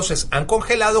 Entonces han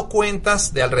congelado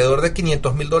cuentas de alrededor de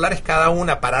 $500,000 cada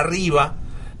una para arriba,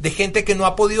 de gente que no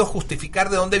ha podido justificar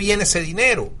de dónde viene ese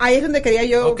dinero. Ahí es donde quería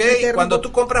yo... Cuando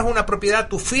tú compras una propiedad,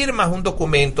 tú firmas un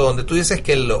documento donde tú dices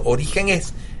que el origen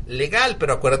es legal,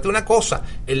 pero acuérdate una cosa,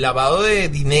 el lavado de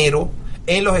dinero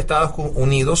en los Estados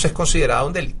Unidos es considerado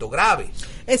un delito grave.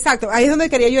 Exacto, ahí es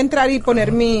donde quería yo entrar y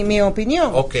poner mi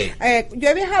opinión. Yo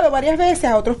he viajado varias veces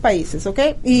a otros países,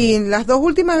 y las 2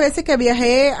 últimas veces que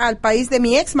viajé al país de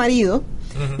mi ex marido,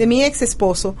 de mi ex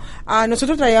esposo,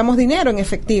 nosotros traíamos dinero en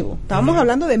efectivo. Estábamos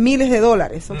hablando de miles de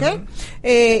dólares,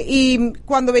 y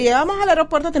cuando llegábamos al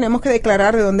aeropuerto teníamos que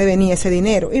declarar de dónde venía ese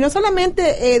dinero. Y no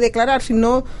solamente declarar,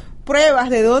 sino pruebas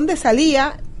de dónde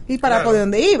salía y para por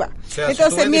dónde iba. O sea,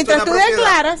 entonces, si mientras tú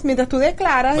declaras y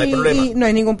no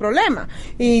hay ningún problema.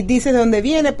 Y dices de dónde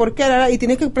viene, por qué, y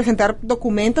tienes que presentar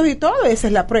documentos y todo, esa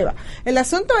es la prueba. El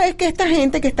asunto es que esta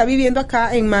gente que está viviendo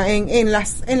acá en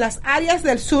las áreas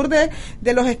del sur de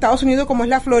los Estados Unidos, como es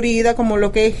la Florida, como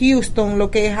lo que es Houston, lo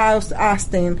que es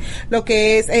Austin, lo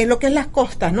que es las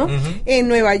costas, ¿no? En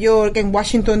Nueva York, en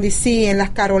Washington D.C., en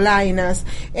las Carolinas,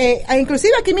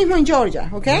 inclusive aquí mismo en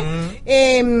Georgia,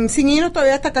 sin irnos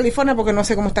todavía hasta California, porque no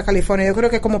sé cómo está California. Yo creo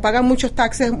que como pagan muchos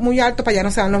taxes muy altos, para allá no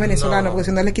se van los venezolanos, porque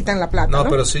si no les quitan la plata. No,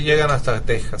 pero sí llegan hasta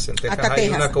Texas. En Texas hay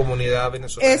una comunidad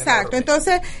venezolana. Exacto.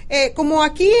 Entonces, como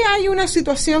aquí hay una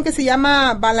situación que se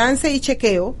llama balance y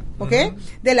chequeo,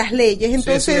 de las leyes,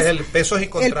 entonces es el pesos y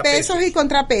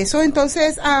contrapesos.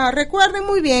 Entonces, recuerden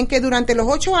muy bien que durante los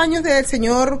 8 años del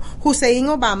señor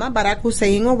Barack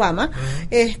Hussein Obama,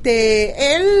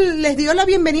 él les dio la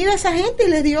bienvenida a esa gente y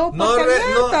les dio puerta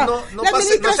abierta. No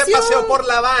se paseó por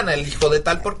La Habana, el hijo de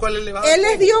tal por cual le va a dar. Él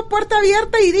les dio puerta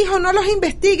abierta y dijo, no los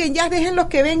investiguen, ya dejen los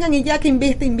que vengan y ya que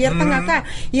inviertan acá.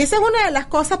 Y esa es una de las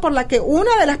cosas por la que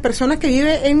una de las personas que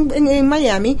vive en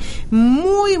Miami,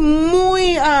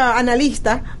 muy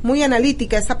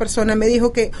analítica, esa persona me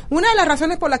dijo que una de las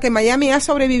razones por las que Miami ha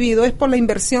sobrevivido es por la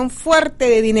inversión fuerte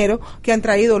de dinero que han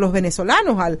traído los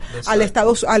venezolanos al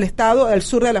estado al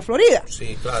sur de la Florida.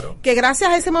 Sí, claro. Que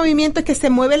gracias a ese movimiento es que se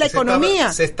mueve la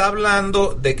economía. Se está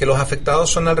hablando de que los afectados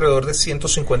son alrededor de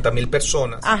 150,000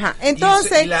 personas. Ajá.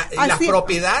 Entonces, y las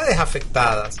propiedades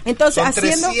afectadas son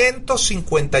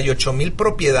 358,000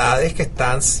 propiedades que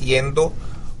están siendo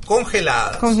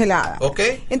congeladas.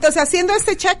 Entonces, haciendo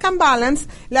este check and balance,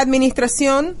 la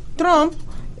administración Trump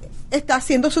está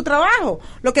haciendo su trabajo.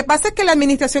 Lo que pasa es que la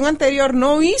administración anterior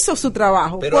no hizo su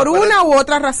trabajo, por una u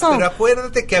otra razón. Pero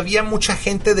acuérdate que había mucha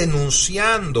gente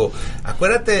denunciando.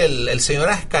 Acuérdate el señor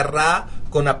Azcarrá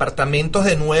con apartamentos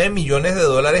de $9 millones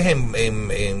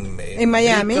en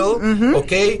Miami.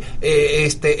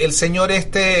 El señor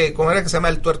 ¿cómo era que se llama?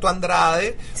 El Tuerto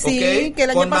Andrade. Sí, que el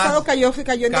año pasado cayó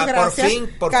en desgracia.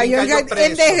 Cayó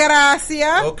en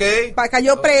desgracia.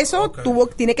 Cayó preso,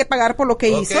 tiene que pagar por lo que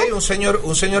hizo.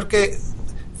 Un señor que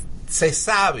se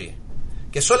sabe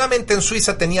que solamente en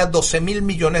Suiza tenía $12,000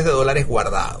 millones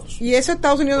guardados. Y eso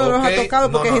Estados Unidos no los ha tocado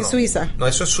porque es en Suiza. No,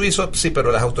 eso es suizo, sí,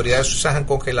 pero las autoridades suizas han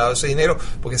congelado ese dinero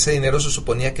porque ese dinero se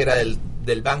suponía que era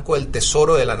del Banco del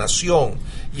Tesoro de la Nación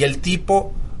y el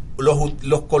tipo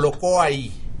los colocó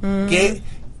ahí.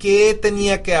 ¿Qué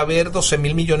tenía que haber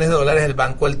 $12,000 millones del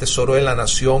Banco del Tesoro de la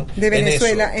Nación de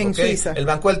Venezuela en Suiza? El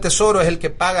Banco del Tesoro es el que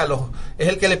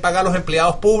le paga a los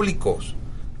empleados públicos.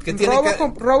 que tiene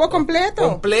robo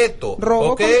completo.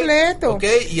 Robo completo.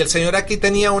 Y el señor aquí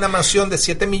tenía una mansión de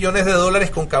 $7 millones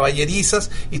con caballerizas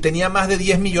y tenía más de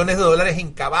 $10 millones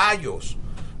en caballos.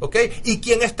 ¿Y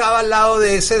quién estaba al lado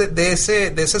de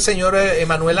ese señor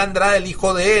Emanuel Andrade, el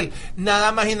hijo de él?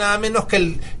 Nada más y nada menos que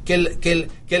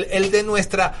el de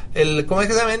nuestra, ¿cómo es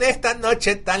que se llama? En esta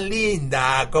noche tan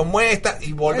linda como esta,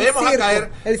 y volvemos a caer.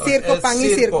 El circo, pan y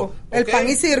circo. El pan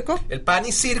y circo. El pan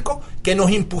y circo que nos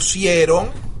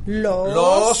impusieron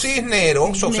los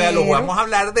cisneros, o sea, los vamos a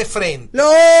hablar de frente.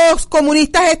 Los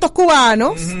comunistas estos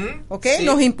cubanos, sí,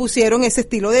 nos impusieron ese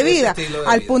estilo de vida,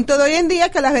 al punto de hoy en día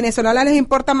que a las venezolanas les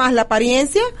importa más la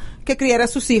apariencia que criar a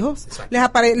sus hijos.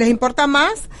 Les importa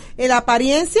más la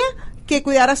apariencia que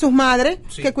cuidar a sus madres,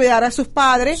 sí, que cuidar a sus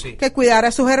padres, sí, que cuidar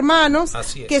a sus hermanos,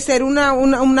 que ser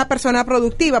una persona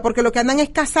productiva, porque lo que andan es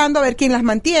cazando a ver quién las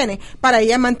mantiene, para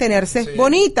ella mantenerse, sí,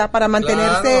 bonita, para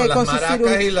mantenerse, claro, con sus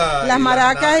las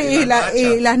maracas y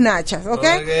las nachas,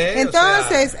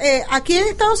 Entonces, aquí en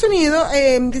Estados Unidos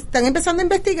están empezando a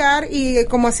investigar y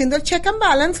como haciendo el check and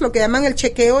balance, lo que llaman el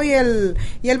chequeo y el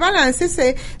balance,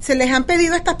 se les han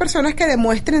pedido a estas personas que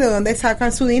demuestren de dónde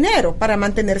sacan su dinero para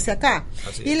mantenerse acá.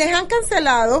 Y les han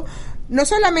cancelado no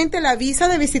solamente la visa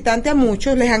de visitante a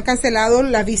muchos, les han cancelado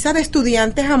la visa de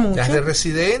estudiantes a muchos. Las de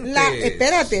residentes.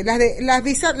 Las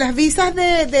visas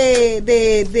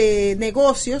de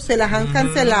negocios se las han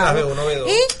cancelado,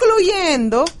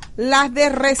 incluyendo las de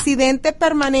residente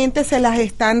permanente se las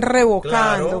están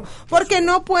revocando, porque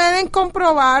no pueden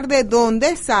comprobar de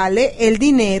dónde sale el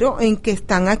dinero en que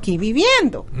están aquí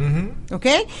viviendo.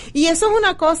 Y eso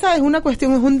es una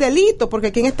cuestión, es un delito, porque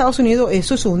aquí en Estados Unidos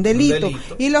eso es un delito.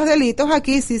 Y los delitos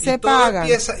aquí sí se pagan.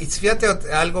 Y fíjate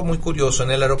algo muy curioso,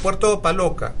 en el aeropuerto de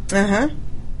Opaloca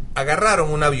agarraron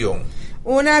un avión.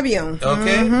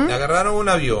 Agarraron un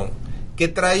avión que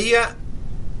traía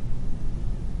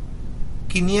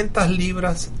 500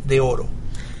 libras de oro.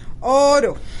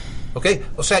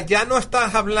 O sea, ya no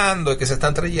estás hablando de que se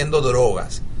están trayendo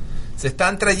drogas, se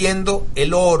están trayendo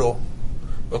el oro,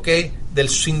 del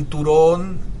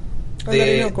cinturón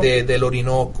del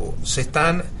Orinoco.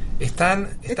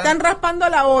 Están raspando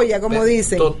la olla, como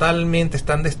dicen. Totalmente,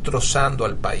 están destrozando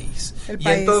al país. Y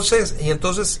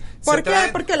entonces ¿por qué?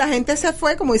 Porque la gente se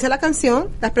fue, como dice la canción,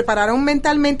 las prepararon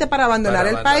mentalmente para abandonar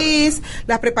el país,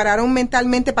 las prepararon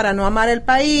mentalmente para no amar el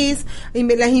país,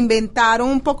 les inventaron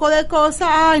un poco de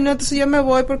cosas, entonces yo me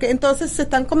voy, porque entonces se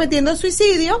están cometiendo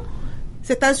suicidio.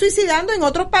 Se están suicidando en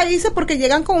otros países porque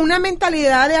llegan con una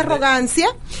mentalidad de arrogancia,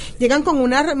 llegan con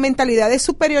una mentalidad de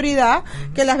superioridad,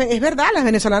 que es verdad, las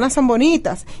venezolanas son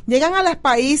bonitas. Llegan a los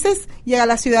países y a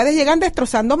las ciudades, llegan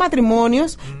destrozando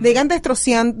matrimonios, llegan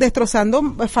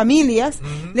destrozando familias,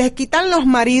 les quitan los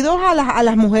maridos a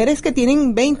las mujeres que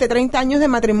tienen 20, 30 años de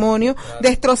matrimonio,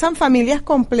 destrozan familias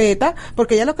completas,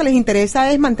 porque ya lo que les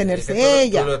interesa es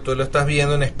mantenerse tú lo estás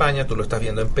viendo en España, tú lo estás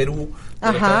viendo en Perú.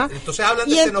 Entonces hablan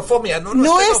de xenofobia.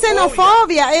 No es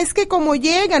xenofobia, es que como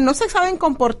llegan, no se saben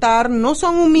comportar, no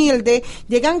son humildes,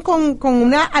 llegan con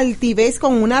una altivez,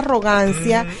 con una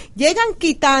arrogancia, llegan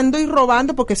quitando y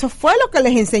robando, porque eso fue lo que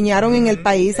les enseñaron en el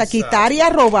país, a quitar y a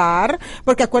robar,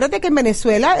 porque acuérdate que en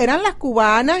Venezuela eran las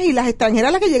cubanas y las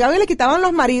extranjeras las que llegaban y le quitaban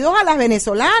los maridos a las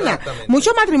venezolanas.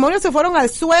 Muchos matrimonios se fueron al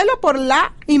suelo por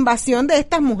la invasión de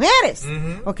estas mujeres,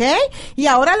 Y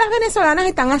ahora las venezolanas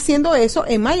están haciendo eso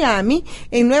en Miami,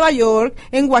 en Nueva York,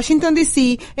 en Washington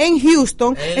D.C., en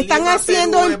Houston, están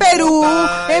haciendo en Perú,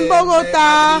 en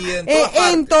Bogotá,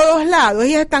 en todos lados.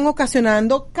 Ellas están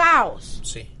ocasionando caos.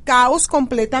 Caos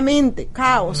completamente,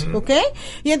 caos,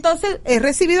 Y entonces he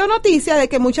recibido noticias de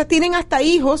que muchas tienen hasta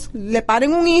hijos, le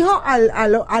paren un hijo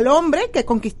al hombre que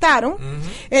conquistaron,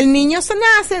 el niño se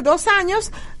nace 2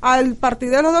 años, al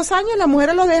partir de los 2 años las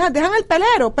mujeres lo dejan el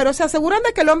pelero, pero se aseguran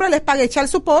de que el hombre les pague child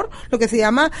support, lo que se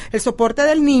llama el soporte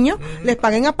del niño, les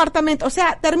paguen apartamento, o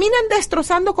sea, terminan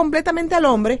destrozando completamente al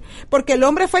hombre, porque el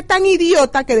hombre fue tan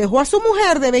idiota que dejó a su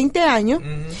mujer de 20 años,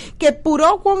 que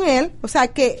puró con él, o sea,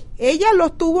 que ella lo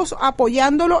estuvo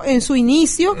apoyándolo en su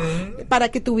inicio para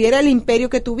que tuviera el imperio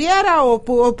que tuviera o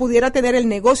pudiera tener el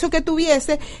negocio que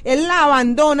tuviese. Él la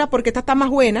abandona porque esta está más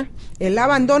buena, él la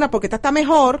abandona porque esta está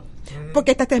mejor,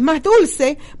 porque esta es más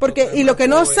dulce, y lo que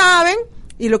no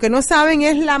saben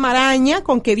es la maraña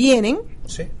con que vienen,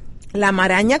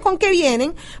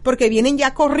 porque vienen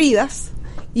ya corridas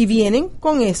y vienen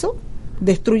con eso.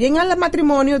 destruyen al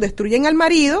matrimonio, destruyen al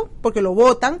marido, porque lo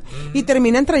botan, y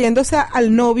terminan trayéndose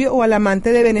al novio o al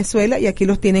amante de Venezuela, y aquí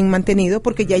los tienen mantenidos,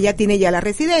 porque ya tiene ya la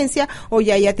residencia, o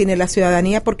ya tiene la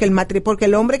ciudadanía, porque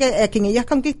el hombre a quien ellas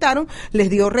conquistaron, les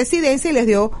dio residencia y les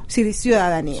dio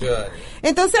ciudadanía.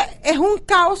 Entonces, es un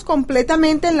caos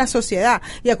completamente en la sociedad.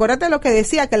 Y acuérdate lo que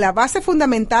decía, que la base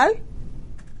fundamental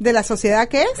de la sociedad,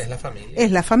 ¿qué es? Es la familia.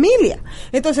 Es la familia.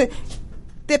 Entonces,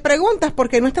 te preguntas por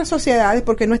qué nuestras sociedades,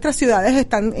 por qué nuestras ciudades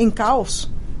están en caos,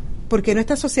 por qué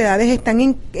nuestras sociedades están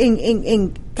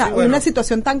en una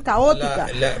situación tan caótica.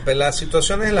 La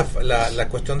situación es la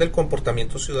cuestión del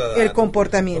comportamiento ciudadano. El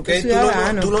comportamiento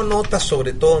ciudadano. Tú lo notas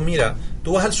sobre todo, mira,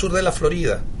 tú vas al sur de la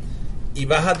Florida y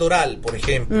vas a Doral, por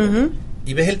ejemplo,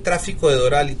 y ves el tráfico de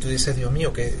Doral y tú dices, Dios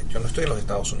mío, que yo no estoy en los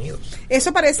Estados Unidos.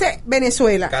 Eso parece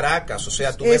Venezuela. Caracas, o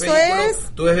sea, tú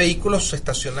ves vehículos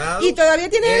estacionados y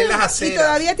todavía tienen en las aceras. Y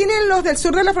todavía tienen los del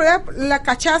sur de la Florida la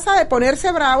cachaza de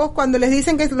ponerse bravos cuando les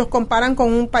dicen que los comparan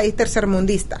con un país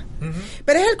tercermundista.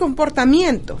 Pero es el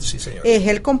comportamiento. Sí, señor. Es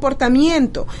el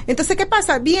comportamiento. Entonces, ¿qué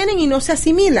pasa? Vienen y no se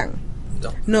asimilan.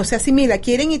 No se asimila,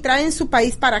 quieren y traen su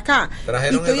país para acá.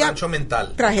 Trajeron el rancho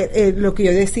mental. Lo que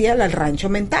yo decía, el rancho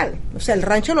mental. O sea, el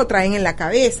rancho lo traen en la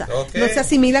cabeza. No se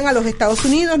asimilan a los Estados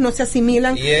Unidos, no se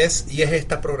asimilan. Y es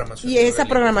esta programación. Y esa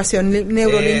programación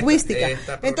neurolingüística.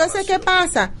 Entonces, ¿qué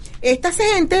pasa? Esta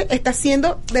gente está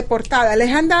siendo deportada.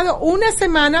 Les han dado una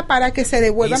semana para que se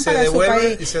devuelvan para su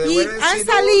país. Y han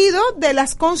salido de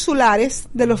las consulares,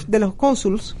 de los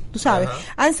cónsuls, tú sabes,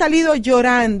 han salido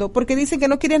llorando porque dicen que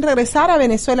no quieren regresar a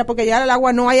Venezuela porque ya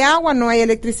no hay agua, no hay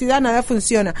electricidad, nada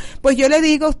funciona. Pues yo les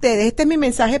digo a ustedes, este es mi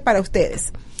mensaje para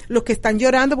ustedes, los que están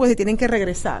llorando porque se tienen que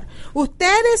regresar.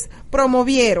 Ustedes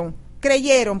promovieron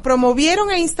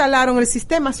e instalaron el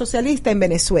sistema socialista en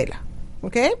Venezuela.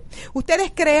 ¿Ok?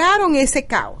 Ustedes crearon ese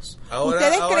caos.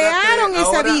 Ustedes crearon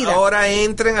esa vida. Ahora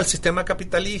entren al sistema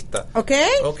capitalista. ¿Ok?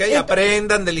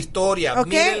 Aprendan de la historia.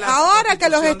 ¿Ok? Ahora que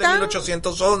los están... de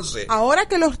 1811. Ahora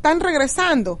que los están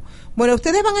regresando. Bueno,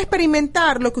 ustedes van a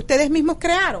experimentar lo que ustedes mismos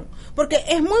crearon. Porque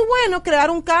es muy bueno crear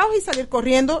un caos y salir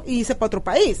corriendo y irse para otro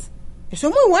país. Eso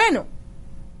es muy bueno.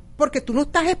 Porque tú no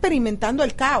estás experimentando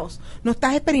el caos, no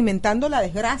estás experimentando la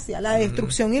desgracia, la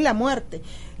destrucción y la muerte,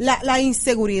 la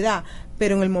inseguridad.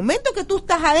 Pero en el momento que tú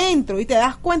estás adentro y te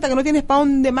das cuenta que no tienes para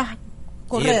dónde más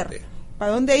correr,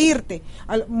 para dónde irte.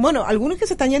 Bueno, algunos que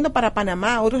se están yendo para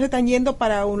Panamá, otros se están yendo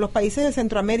para los países de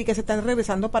Centroamérica, se están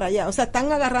regresando para allá. O sea,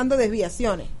 están agarrando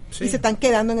desviaciones y se están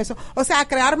quedando en eso. O sea, a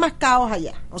crear más caos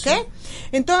allá, ¿ok? Sí.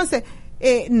 Entonces...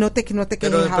 no te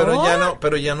quejes ahora.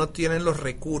 Pero ya no tienen los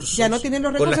recursos. Ya no tienen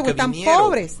los recursos porque están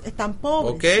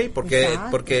pobres. Ok,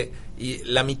 porque y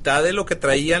la mitad de lo que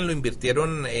traían lo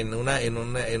invirtieron en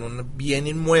un bien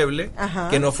inmueble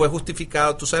que no fue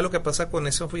justificado. ¿Tú sabes lo que pasa con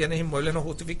esos bienes inmuebles no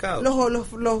justificados?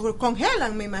 Los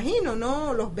congelan, me imagino,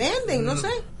 ¿no? Los venden, no sé.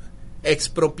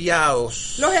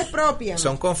 Expropiados. Los expropian.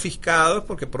 Son confiscados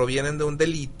porque provienen de un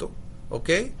delito, ¿ok?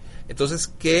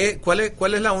 Entonces, ¿cuál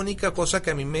es la única cosa que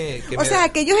a mí que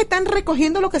ellos están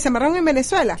recogiendo lo que sembraron en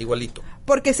Venezuela. Igualito.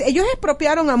 Porque ellos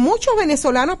expropiaron a muchos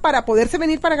venezolanos para poderse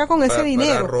venir para acá con ese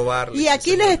dinero. Para robarles, y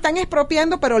aquí les están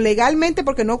expropiando, pero legalmente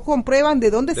porque no comprueban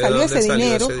de dónde salió ese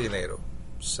dinero.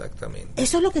 Exactamente.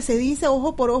 Eso es lo que se dice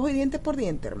ojo por ojo y diente por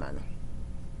diente, hermano.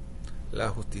 La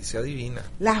justicia divina.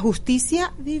 La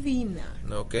justicia divina.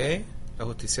 ¿Ok? La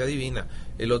justicia divina.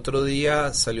 El otro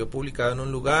día salió publicado en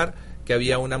un lugar que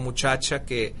había una muchacha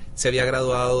que se había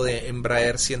graduado de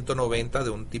Embraer 190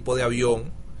 de un tipo de avión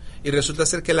y resulta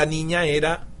ser que la niña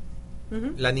era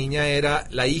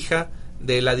la hija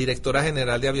de la directora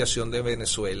general de aviación de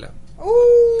Venezuela.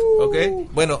 ¿Okay?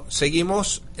 Bueno,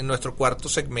 seguimos en nuestro cuarto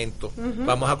segmento.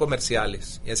 Vamos a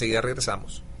comerciales y enseguida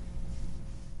regresamos.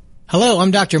 Hello, I'm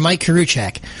Dr. Mike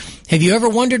Karuchak. Have you ever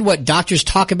wondered what doctors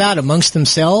talk about amongst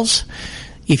themselves?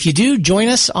 If you do, join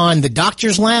us on the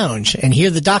Doctor's Lounge and hear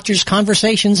the doctors'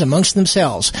 conversations amongst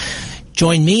themselves.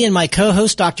 Join me and my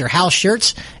co-host, Dr. Hal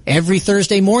Schertz, every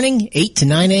Thursday morning, 8 to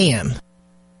 9 a.m.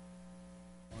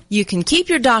 You can keep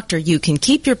your doctor, you can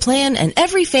keep your plan, and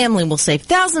every family will save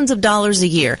thousands of dollars a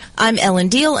year. I'm Ellen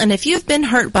Deal, and if you've been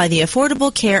hurt by the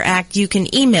Affordable Care Act, you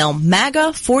can email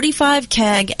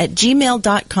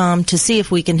MAGA45CAG@gmail.com to see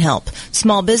if we can help.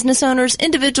 Small business owners,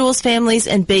 individuals, families,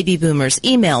 and baby boomers,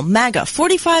 email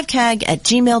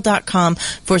MAGA45CAG@gmail.com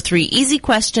for 3 easy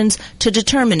questions to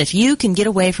determine if you can get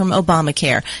away from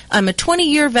Obamacare. I'm a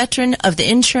 20-year veteran of the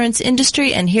insurance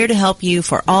industry and here to help you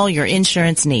for all your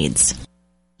insurance needs.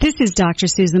 This is Dr.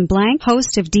 Susan Blank,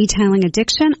 host of Detailing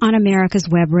Addiction on America's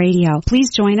Web Radio.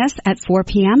 Please join us at 4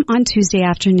 p.m. on Tuesday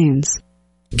afternoons.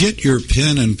 Get your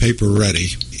pen and paper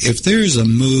ready. If there's a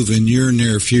move in your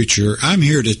near future, I'm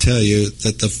here to tell you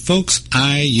that the folks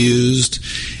I used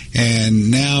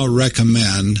and now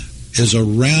recommend is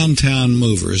Around Town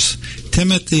Movers.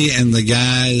 Timothy and the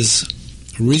guys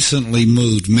recently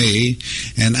moved me,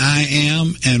 and I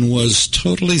am and was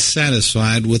totally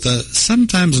satisfied with a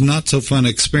sometimes not so fun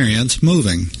experience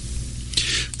moving.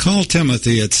 Call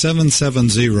Timothy at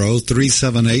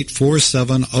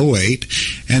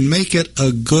 770-378-4708 and make it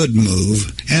a good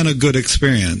move and a good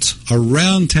experience.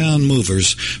 Around Town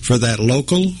Movers for that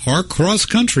local or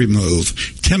cross-country move.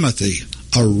 Timothy,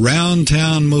 Around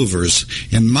Town Movers,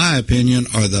 in my opinion,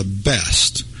 are the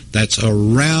best. That's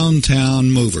Around Town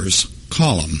Movers.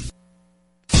 Call them.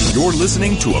 You're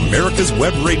listening to America's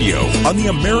Web Radio on the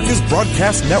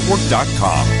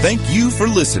AmericasBroadcastNetwork.com. Thank you for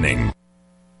listening.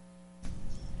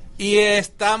 Y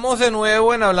estamos de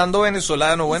nuevo en Hablando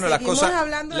Venezolano. Bueno, las cosas.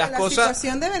 Hablando de la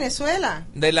situación de Venezuela.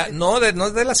 No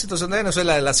de la situación de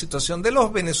Venezuela, de la situación de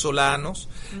los venezolanos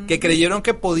que creyeron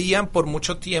que podían por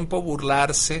mucho tiempo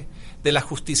burlarse de la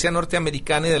justicia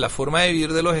norteamericana y de la forma de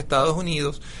vivir de los Estados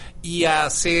Unidos, y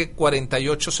hace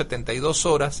 48, 72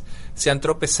 horas se han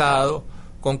tropezado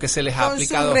con que se les ha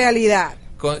aplicado su realidad.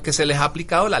 Con que se les ha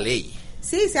aplicado la ley.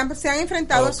 Sí, se han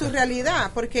enfrentado a su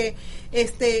realidad, porque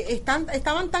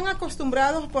estaban tan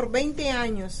acostumbrados por 20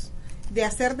 años de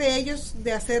hacer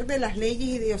de las leyes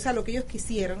y de, o sea, lo que ellos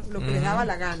quisieron, lo que les daba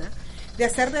la gana, de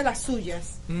hacer de las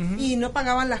suyas, y no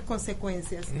pagaban las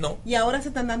consecuencias. No. Y ahora se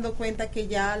están dando cuenta que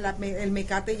ya el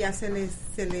mecate ya se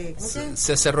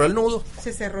cerró el nudo.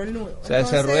 Se cerró el nudo. Se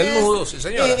cerró el nudo, sí,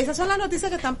 señora. Esas son las noticias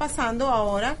que están pasando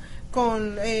ahora.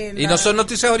 Y no son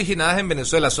noticias originadas en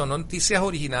Venezuela, son noticias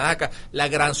originadas acá. La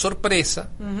gran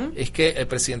sorpresa es que el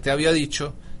presidente había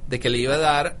dicho de que le iba a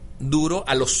dar duro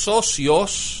a los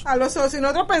socios.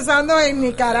 Nosotros pensando en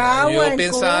Nicaragua, yo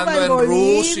pensando Cuba, en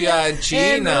Bolivia, Rusia, en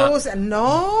China.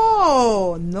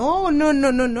 No.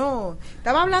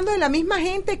 Estaba hablando de la misma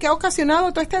gente que ha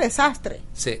ocasionado todo este desastre.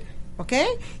 Sí. ¿Ok?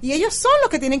 Y ellos son los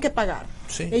que tienen que pagar.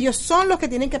 Sí. Ellos son los que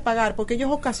tienen que pagar porque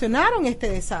ellos ocasionaron este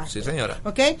desastre. Sí, señora.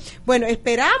 ¿Ok? Bueno,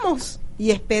 esperamos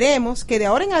y esperemos que de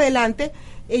ahora en adelante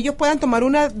ellos puedan tomar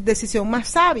una decisión más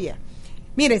sabia.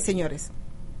 Miren, señores,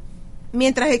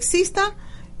 mientras exista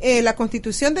la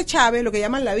Constitución de Chávez, lo que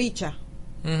llaman la bicha,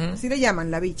 así le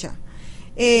llaman la bicha,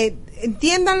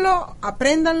 entiéndanlo,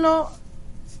 apréndanlo,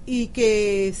 y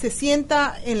que se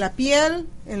sienta en la piel,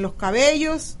 en los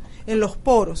cabellos, en los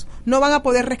poros. No van a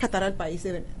poder rescatar al país,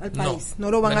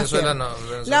 no lo van Venezuela a hacer.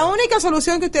 Venezuela. La única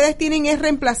solución que ustedes tienen es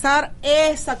reemplazar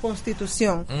esa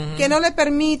Constitución, que no le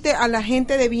permite a la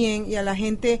gente de bien y a la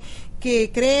gente que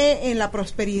cree en la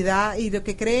prosperidad y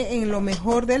que cree en lo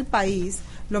mejor del país,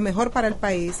 lo mejor para el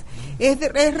país, es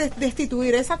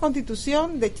destituir esa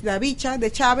Constitución de la bicha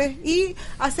de Chávez y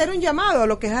hacer un llamado a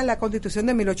lo que es la Constitución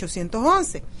de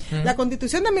 1811. La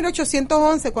Constitución de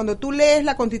 1811, cuando tú lees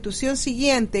la Constitución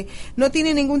siguiente, no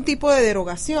tiene ningún tipo de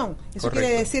derogación. Eso Correcto.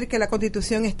 quiere decir que la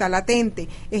Constitución está latente,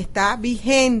 está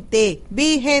vigente.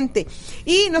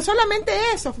 Y no solamente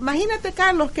eso, imagínate,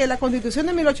 Carlos, que la Constitución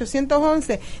de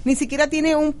 1811 ni siquiera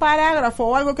tiene un parágrafo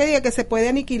o algo que diga que se puede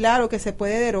aniquilar o que se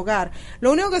puede derogar.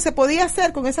 Lo único que se podía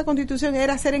hacer con esa Constitución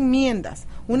era hacer enmiendas,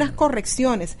 unas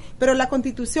correcciones, pero la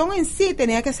Constitución en sí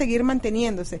tenía que seguir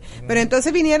manteniéndose. Pero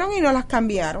entonces vinieron y nos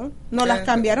cambiaron la vida.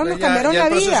 El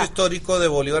proceso histórico de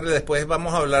Bolívar, después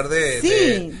vamos a hablar de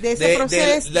ese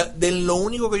proceso. De lo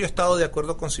único que yo he estado de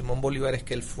acuerdo con Simón Bolívar es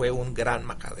que él fue un gran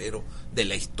majadero de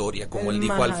la historia, como él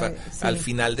dijo al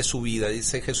final de su vida.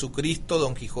 Dice: Jesucristo,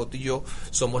 Don Quijote y yo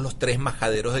somos los tres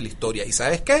majaderos de la historia. ¿Y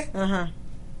sabes qué?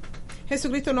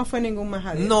 Jesucristo no fue ningún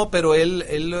majadero. No, pero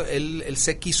él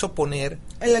se quiso poner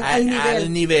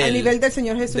al nivel del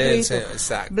Señor Jesucristo.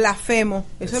 Exacto. Blasfemo.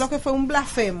 Eso es lo que fue un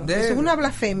blasfemo. Eso es una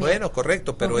blasfemia. Bueno,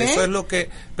 correcto, pero eso es lo que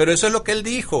él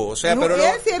dijo, o sea, no, pero él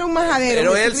sí era un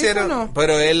majadero,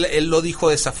 pero él lo dijo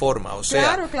de esa forma, o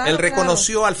sea, claro, él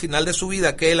reconoció al final de su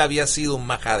vida que él había sido un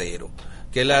majadero,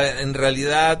 que él en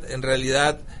realidad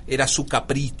era su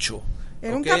capricho.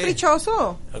 Era un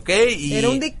caprichoso. Y era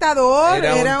un dictador,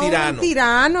 era un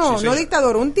tirano, sí, no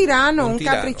dictador, un tirano, un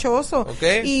tirano. Caprichoso.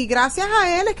 Y gracias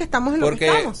a él es que estamos en lo que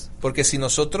estamos. Porque si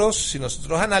nosotros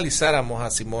analizáramos a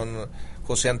Simón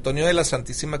José Antonio de la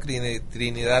Santísima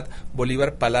Trinidad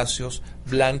Bolívar Palacios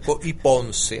Blanco y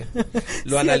Ponce,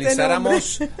 lo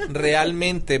analizáramos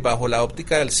realmente bajo la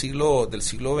óptica del siglo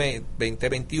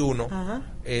XX-XXI,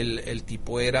 el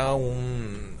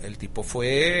tipo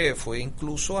fue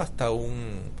incluso hasta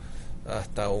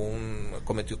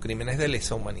cometió crímenes de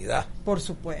lesa humanidad. Por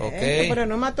supuesto, pero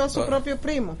no mató a su propio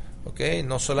primo.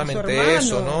 No solamente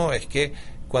eso, ¿no? Es que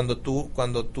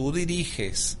cuando tú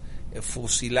diriges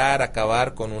fusilar,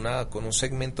 acabar con un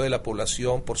segmento de la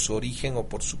población por su origen o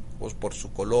por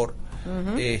su color,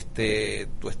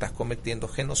 tú estás cometiendo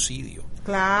genocidio.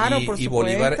 Claro, por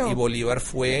supuesto. Y Bolívar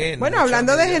fue... Bueno,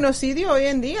 hablando de genocidio hoy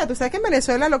en día, tú sabes que en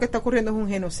Venezuela lo que está ocurriendo es un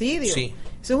genocidio. Sí.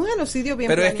 Eso es un genocidio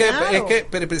bien planeado.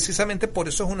 Pero precisamente por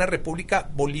eso es una república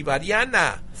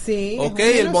bolivariana. Sí.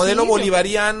 Okay, el modelo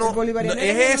bolivariano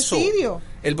es eso.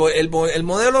 El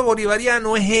modelo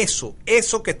bolivariano es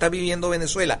eso que está viviendo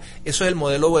Venezuela. Eso es el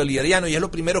modelo bolivariano y es lo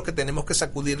primero que tenemos que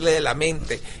sacudirle de la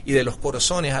mente y de los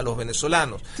corazones a los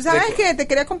venezolanos. ¿Tú sabes que te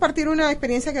quería compartir una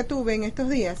experiencia que tuve en estos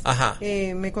días? Ajá.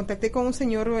 Me contacté con un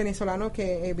señor venezolano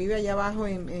que vive allá abajo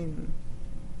en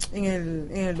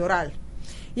el Doral.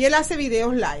 Y él hace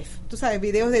videos live, tú sabes,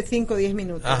 videos de 5 o 10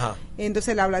 minutos. Ajá.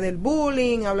 Entonces él habla del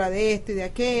bullying, habla de esto y de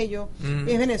aquello.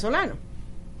 Y es venezolano.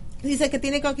 Dice que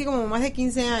tiene aquí como más de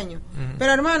 15 años.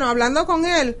 Pero hermano, hablando con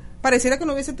él, pareciera que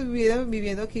no hubiese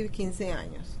viviendo aquí 15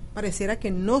 años. Pareciera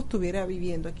que no estuviera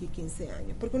viviendo aquí 15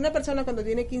 años. Porque una persona cuando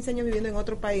tiene 15 años viviendo en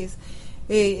otro país,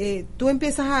 tú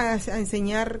empiezas a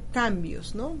enseñar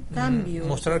cambios, ¿no? Cambios.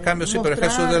 Mostrar cambios, sí, pero es que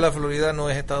el sur de la Florida no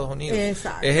es Estados Unidos.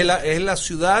 Exacto. Es la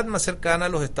ciudad más cercana a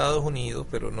los Estados Unidos,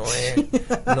 pero no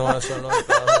son los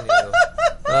Estados Unidos.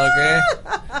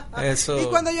 ¿Ok? Eso. Y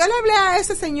cuando yo le hablé a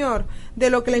ese señor de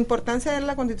lo que la importancia era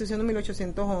la Constitución de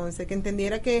 1811, que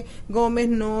entendiera que Gómez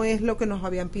no es lo que nos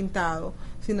habían pintado,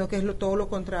 sino que es todo lo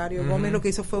contrario. Gómez lo que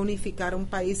hizo fue unificar un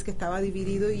país que estaba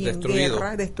dividido y en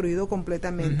guerra, destruido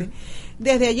completamente.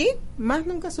 Desde allí, más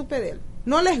nunca supe de él.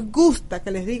 No les gusta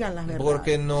que les digan las verdades.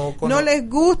 Porque no les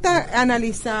gusta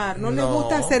analizar, no les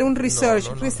gusta hacer un research.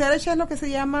 Research es lo que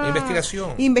se llama...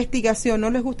 Investigación,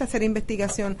 no les gusta hacer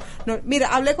investigación. Mira,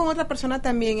 hablé con otra persona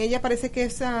también, ella parece que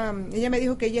ella me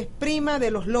dijo que ella es prima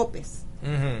de los López.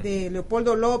 De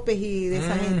Leopoldo López y de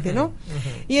esa gente, ¿no?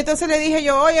 Y entonces le dije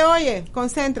yo, oye,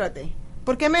 concéntrate.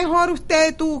 ¿Por qué mejor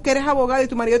tú, que eres abogado y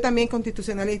tu marido también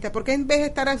constitucionalista? ¿Por qué en vez de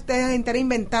estar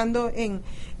inventando en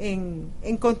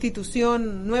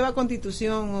constitución, nueva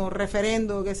constitución o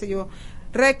referendo, qué sé yo,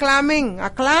 aclamen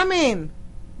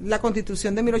la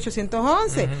constitución de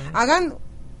 1811? Hagan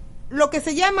lo que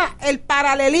se llama el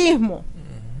paralelismo.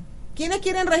 ¿Quiénes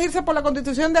quieren regirse por la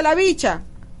constitución de la bicha?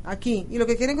 Aquí. Y los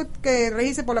que quieren que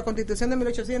regirse por la constitución de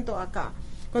 1800, acá.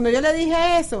 Cuando yo le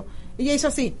dije eso, ella hizo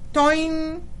así,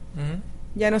 toin.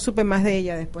 Ya no supe más de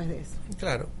ella después de eso.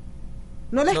 Claro.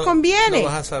 No les conviene. No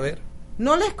vas a saber.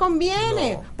 No les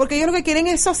conviene, porque ellos lo que quieren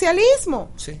es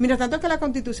socialismo. Sí. Mientras tanto que la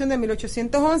Constitución de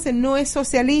 1811 no es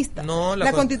socialista. No,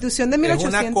 la Constitución de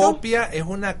 1800 es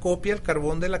una copia al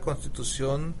carbón de la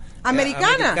Constitución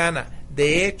americana.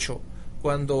 De hecho,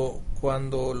 cuando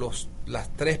las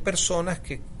 3 personas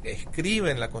que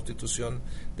escriben la Constitución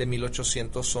de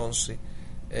 1811,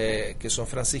 que son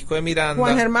Francisco de Miranda,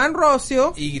 Juan Germán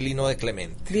Rocio y Lino de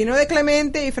Clemente.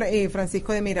 Y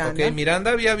Francisco de Miranda. Okay,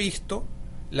 Miranda había visto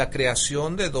la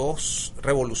creación de 2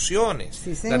 revoluciones,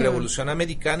 sí, la Revolución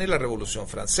Americana y la Revolución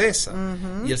Francesa.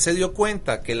 Y él se dio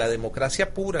cuenta que la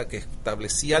democracia pura que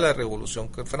establecía la Revolución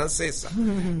Francesa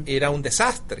era un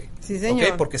desastre, sí, señor.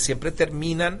 Okay, porque siempre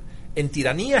terminan en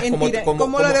tiranías,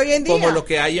 como lo de hoy en día, como lo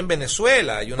que hay en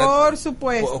Venezuela. Por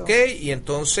supuesto. Okay, y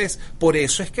entonces, por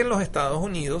eso es que en los Estados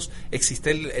Unidos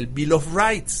existe el Bill of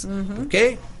Rights,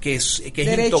 okay, que es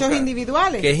derechos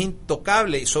individuales, que es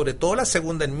intocable, y sobre todo la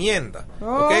segunda enmienda,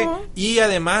 okay, y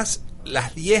además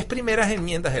las 10 primeras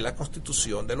enmiendas de la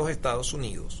Constitución de los Estados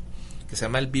Unidos, que se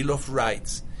llama el Bill of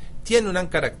Rights, tienen una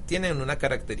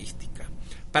característica.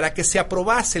 Para que se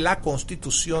aprobase la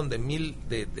Constitución de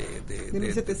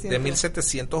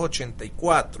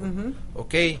 1784,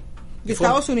 ¿ok? De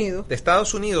Estados Unidos. De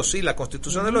Estados Unidos, sí, la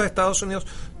Constitución de los Estados Unidos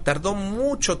tardó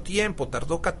mucho tiempo,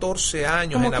 tardó 14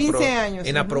 años en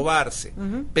aprobarse.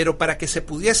 Pero para que se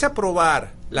pudiese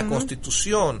aprobar la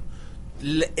Constitución,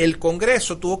 el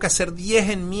Congreso tuvo que hacer 10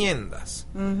 enmiendas,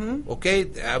 ¿ok?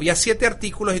 Había 7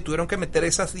 artículos y tuvieron que meter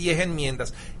esas 10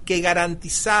 enmiendas que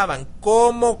garantizaban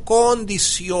como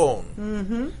condición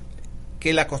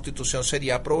que la Constitución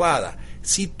sería aprobada.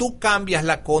 Si tú cambias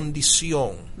la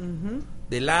condición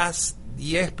de las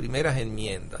 10 primeras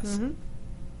enmiendas,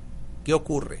 ¿qué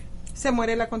ocurre? Se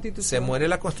muere la Constitución.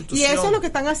 Y eso es lo que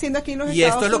están haciendo aquí en los Estados Unidos.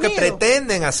 Y esto es lo que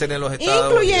pretenden hacer en los Estados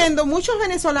Unidos. Incluyendo muchos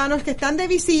venezolanos que están de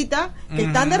visita, que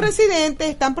están de residentes,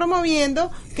 están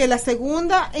promoviendo que la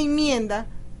segunda enmienda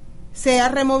sea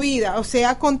removida o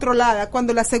sea controlada.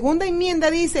 Cuando la segunda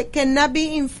enmienda dice cannot be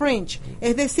infringed,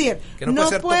 es decir, que no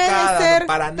puede ser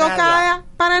tocada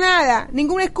para nada,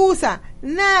 ninguna excusa,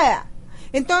 nada.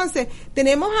 Entonces,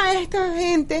 tenemos a esta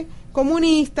gente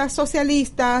comunistas,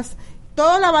 socialistas,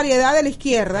 toda la variedad de la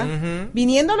izquierda,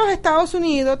 viniendo a los Estados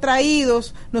Unidos,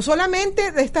 traídos no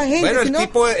solamente de esta gente, bueno, sino...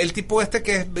 el tipo este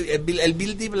que es el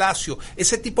Bill de Blasio,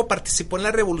 ese tipo participó en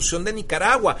la revolución de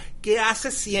Nicaragua. ¿Qué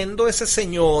hace siendo ese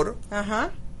señor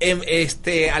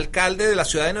alcalde de la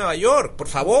ciudad de Nueva York? Por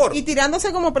favor. Y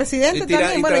tirándose como presidente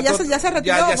también. Bueno, ya se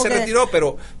retiró. Ya se retiró,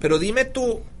 pero dime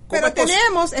tú... Pero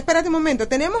tenemos, espérate un momento,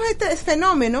 tenemos este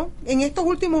fenómeno en estos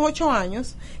últimos 8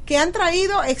 años que han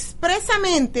traído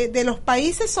expresamente de los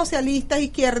países socialistas,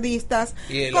 izquierdistas,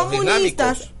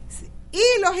 comunistas y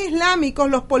los islámicos,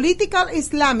 los political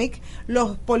islamic,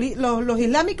 los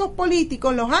islámicos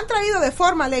políticos, los han traído de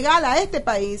forma legal a este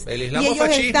país. El y ellos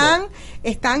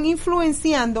están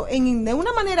influenciando de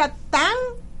una manera tan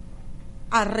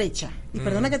arrecha, y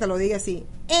perdona que te lo diga así,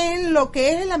 en lo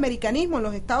que es el americanismo en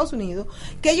los Estados Unidos,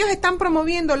 que ellos están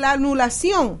promoviendo la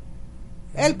anulación,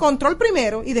 el control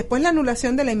primero y después la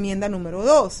anulación de la enmienda número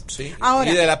 2. Sí. Ahora,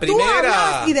 y de la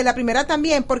primera. Y de la primera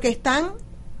también, porque están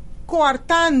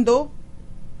coartando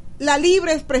la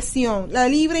libre expresión, la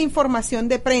libre información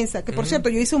de prensa, que por cierto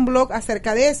yo hice un blog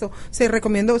acerca de eso, se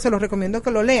los recomiendo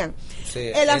que lo lean. Sí,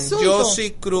 el asunto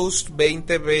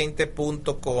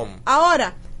josicruz2020.com.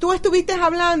 Ahora, tú estuviste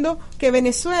hablando que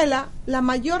Venezuela,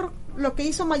 lo que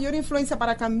hizo mayor influencia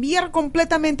para cambiar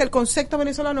completamente el concepto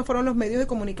venezolano fueron los medios de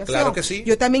comunicación. Claro que sí.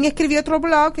 Yo también escribí otro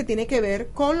blog que tiene que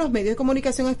ver con los medios de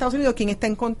comunicación en Estados Unidos, quién está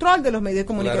en control de los medios de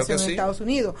comunicación en Estados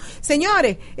Unidos.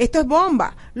 Señores, esto es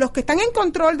bomba. Los que están en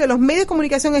control de los medios de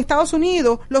comunicación en Estados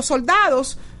Unidos, los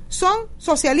soldados, son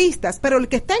socialistas, pero el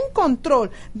que está en control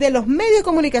de los medios de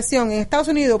comunicación en Estados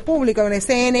Unidos, público, en el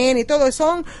CNN y todo,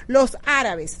 son los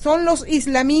árabes, son los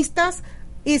islamistas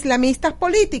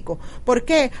políticos. ¿Por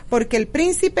qué? Porque el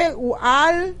príncipe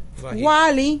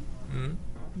al-Wali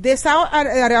de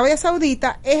Arabia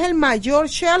Saudita es el mayor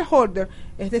shareholder,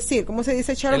 es decir, ¿cómo se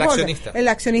dice shareholder? El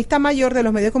accionista mayor de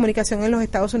los medios de comunicación en los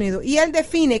Estados Unidos. Y él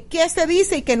define qué se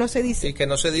dice y qué no se dice.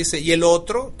 Y el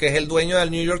otro, que es el dueño del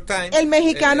New York Times. El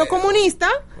mexicano comunista,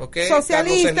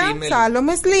 socialista,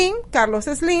 Carlos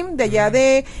Slim, de allá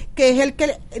que es el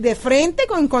que de frente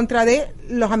en contra de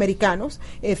los americanos,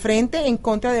 frente en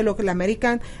contra de lo que la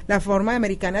forma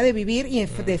americana de vivir y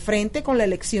de frente con la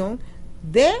elección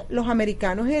de los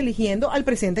americanos eligiendo al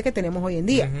presidente que tenemos hoy en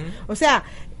día. O sea,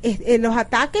 los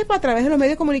ataques a través de los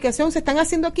medios de comunicación se están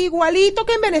haciendo aquí igualito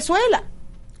que en Venezuela.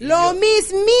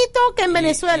 Mismito que en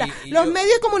Venezuela. Los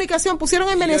medios de comunicación pusieron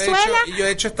en Venezuela. Yo he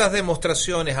hecho estas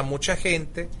demostraciones a mucha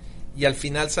gente y al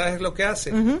final, ¿sabes lo que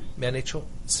hacen? Me han hecho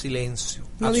silencio.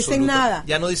 No dicen nada.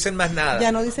 Ya no dicen más nada.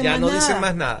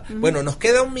 Bueno, nos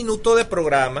queda un minuto de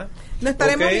programa. Nos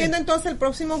estaremos viendo entonces el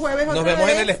próximo jueves. Nos vemos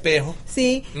en el espejo.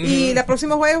 Sí, y el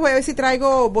próximo jueves sí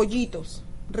traigo bollitos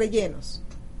rellenos.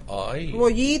 Ay.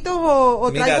 Bollitos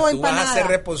o traigo empanadas. Mira, tú vas a ser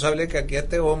responsable que aquí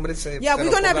este hombre se... Yeah, we're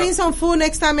gonna bring some food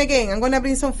next time again. I'm gonna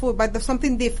bring some food, but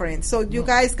something different, so you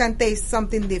guys can taste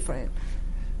something different.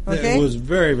 Okay? It was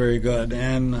very, very good,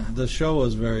 and the show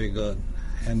was very good.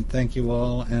 And thank you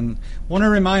all. And want to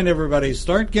remind everybody,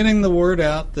 start getting the word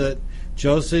out that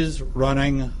Josie's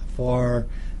running for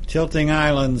Tilting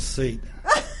Island's seat.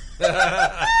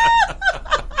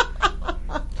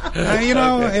 You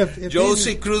know, if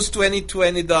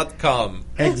JosieCruz2020.com.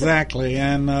 Exactly,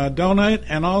 and donate,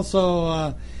 and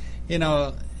also,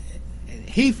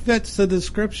 he fits the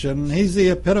description. He's the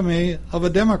epitome of a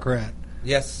Democrat.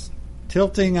 Yes.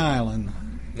 Tilting Island.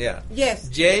 Yeah. Yes.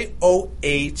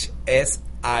 JOHSIE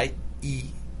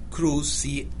Cruz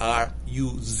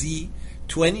CRUZ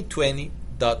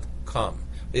 2020.com.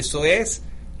 Eso es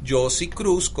Josie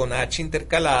Cruz con H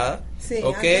intercalada. Sí,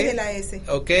 antes de la S.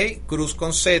 Cruz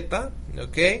con Z,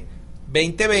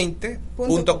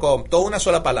 2020.com. Toda una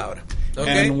sola palabra.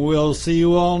 And we'll see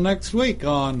you all next week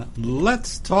on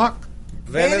Let's Talk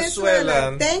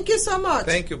Venezuela. Thank you so much.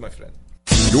 Thank you, my friend.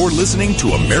 You're listening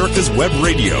to America's Web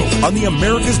Radio on the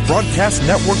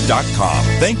AmericasBroadcastNetwork.com.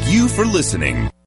 Thank you for listening.